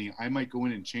company, I might go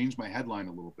in and change my headline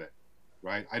a little bit.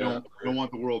 Right. I don't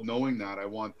want the world knowing that. I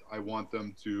want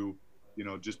them to, you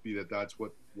know, just be that's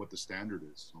what the standard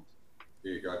is. So.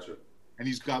 Yeah, gotcha. And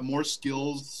he's got more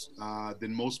skills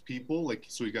than most people. Like,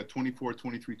 so he got 24,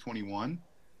 23, 21,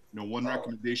 you know, one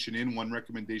recommendation in, one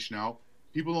recommendation out.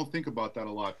 People don't think about that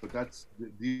a lot, but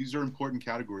these are important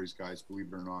categories, guys, believe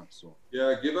it or not. So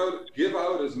yeah, give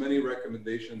out as many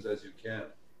recommendations as you can.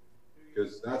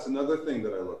 Because that's another thing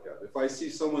that I look at. If I see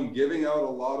someone giving out a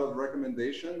lot of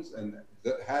recommendations and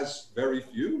that has very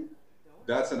few,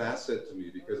 that's an asset to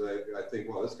me, because I think,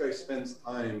 well, this guy spends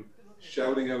time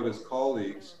shouting out his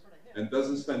colleagues and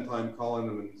doesn't spend time calling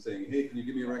them and saying, hey, can you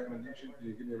give me a recommendation? Can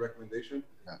you give me a recommendation?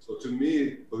 Yeah. So to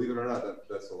me, believe it or not,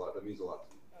 that's a lot. That means a lot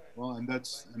to me. Well,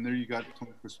 and there you got some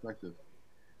perspective.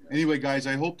 Anyway, guys,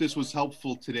 I hope this was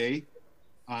helpful today.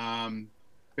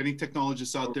 If any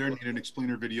technologists out there need an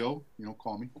explainer video,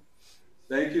 call me.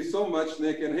 Thank you so much,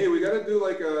 Nick. And hey, we got to do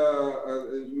like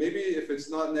maybe if it's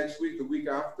not next week, the week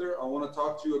after, I want to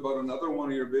talk to you about another one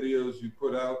of your videos you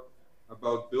put out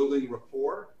about building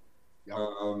rapport. Yep.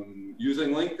 Using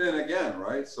LinkedIn again,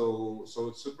 right? So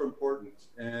it's super important.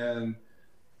 And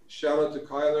shout out to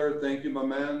Kyler. Thank you, my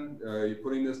man. You're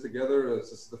putting this together.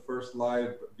 This is the first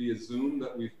live via Zoom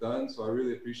that we've done, so I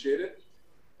really appreciate it.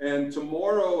 And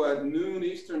tomorrow at noon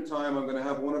Eastern time, I'm going to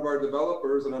have one of our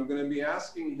developers, and I'm going to be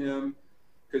asking him,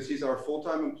 because he's our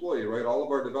full-time employee, right? All of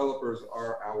our developers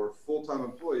are our full-time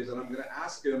employees, and I'm going to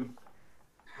ask him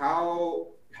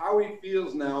how he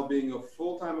feels now being a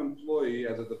full-time employee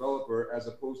as a developer as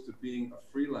opposed to being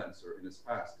a freelancer in his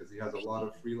past, because he has a lot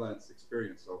of freelance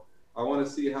experience. So I want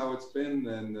to see how it's been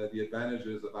and the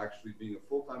advantages of actually being a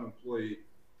full-time employee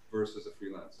versus a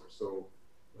freelancer. So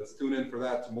let's tune in for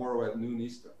that tomorrow at noon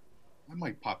Eastern. I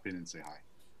might pop in and say hi.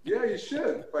 Yeah, you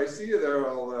should. If I see you there,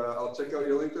 I'll check out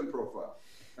your LinkedIn profile.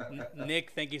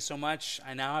 Nick, thank you so much.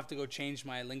 I now have to go change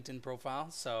my LinkedIn profile,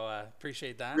 so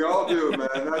appreciate that. We all do, man.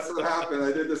 That's what happened.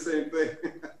 I did the same thing.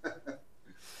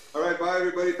 All right, bye,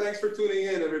 everybody. Thanks for tuning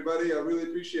in, everybody. I really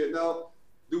appreciate it. Now,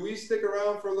 do we stick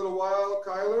around for a little while,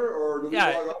 Kyler, or do we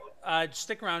log off?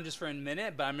 Stick around just for a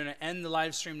minute, but I'm going to end the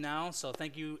live stream now. So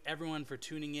thank you, everyone, for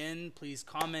tuning in. Please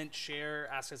comment, share,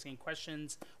 ask us any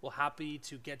questions. We're happy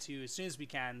to get to you as soon as we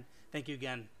can. Thank you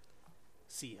again.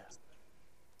 See ya.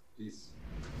 Peace.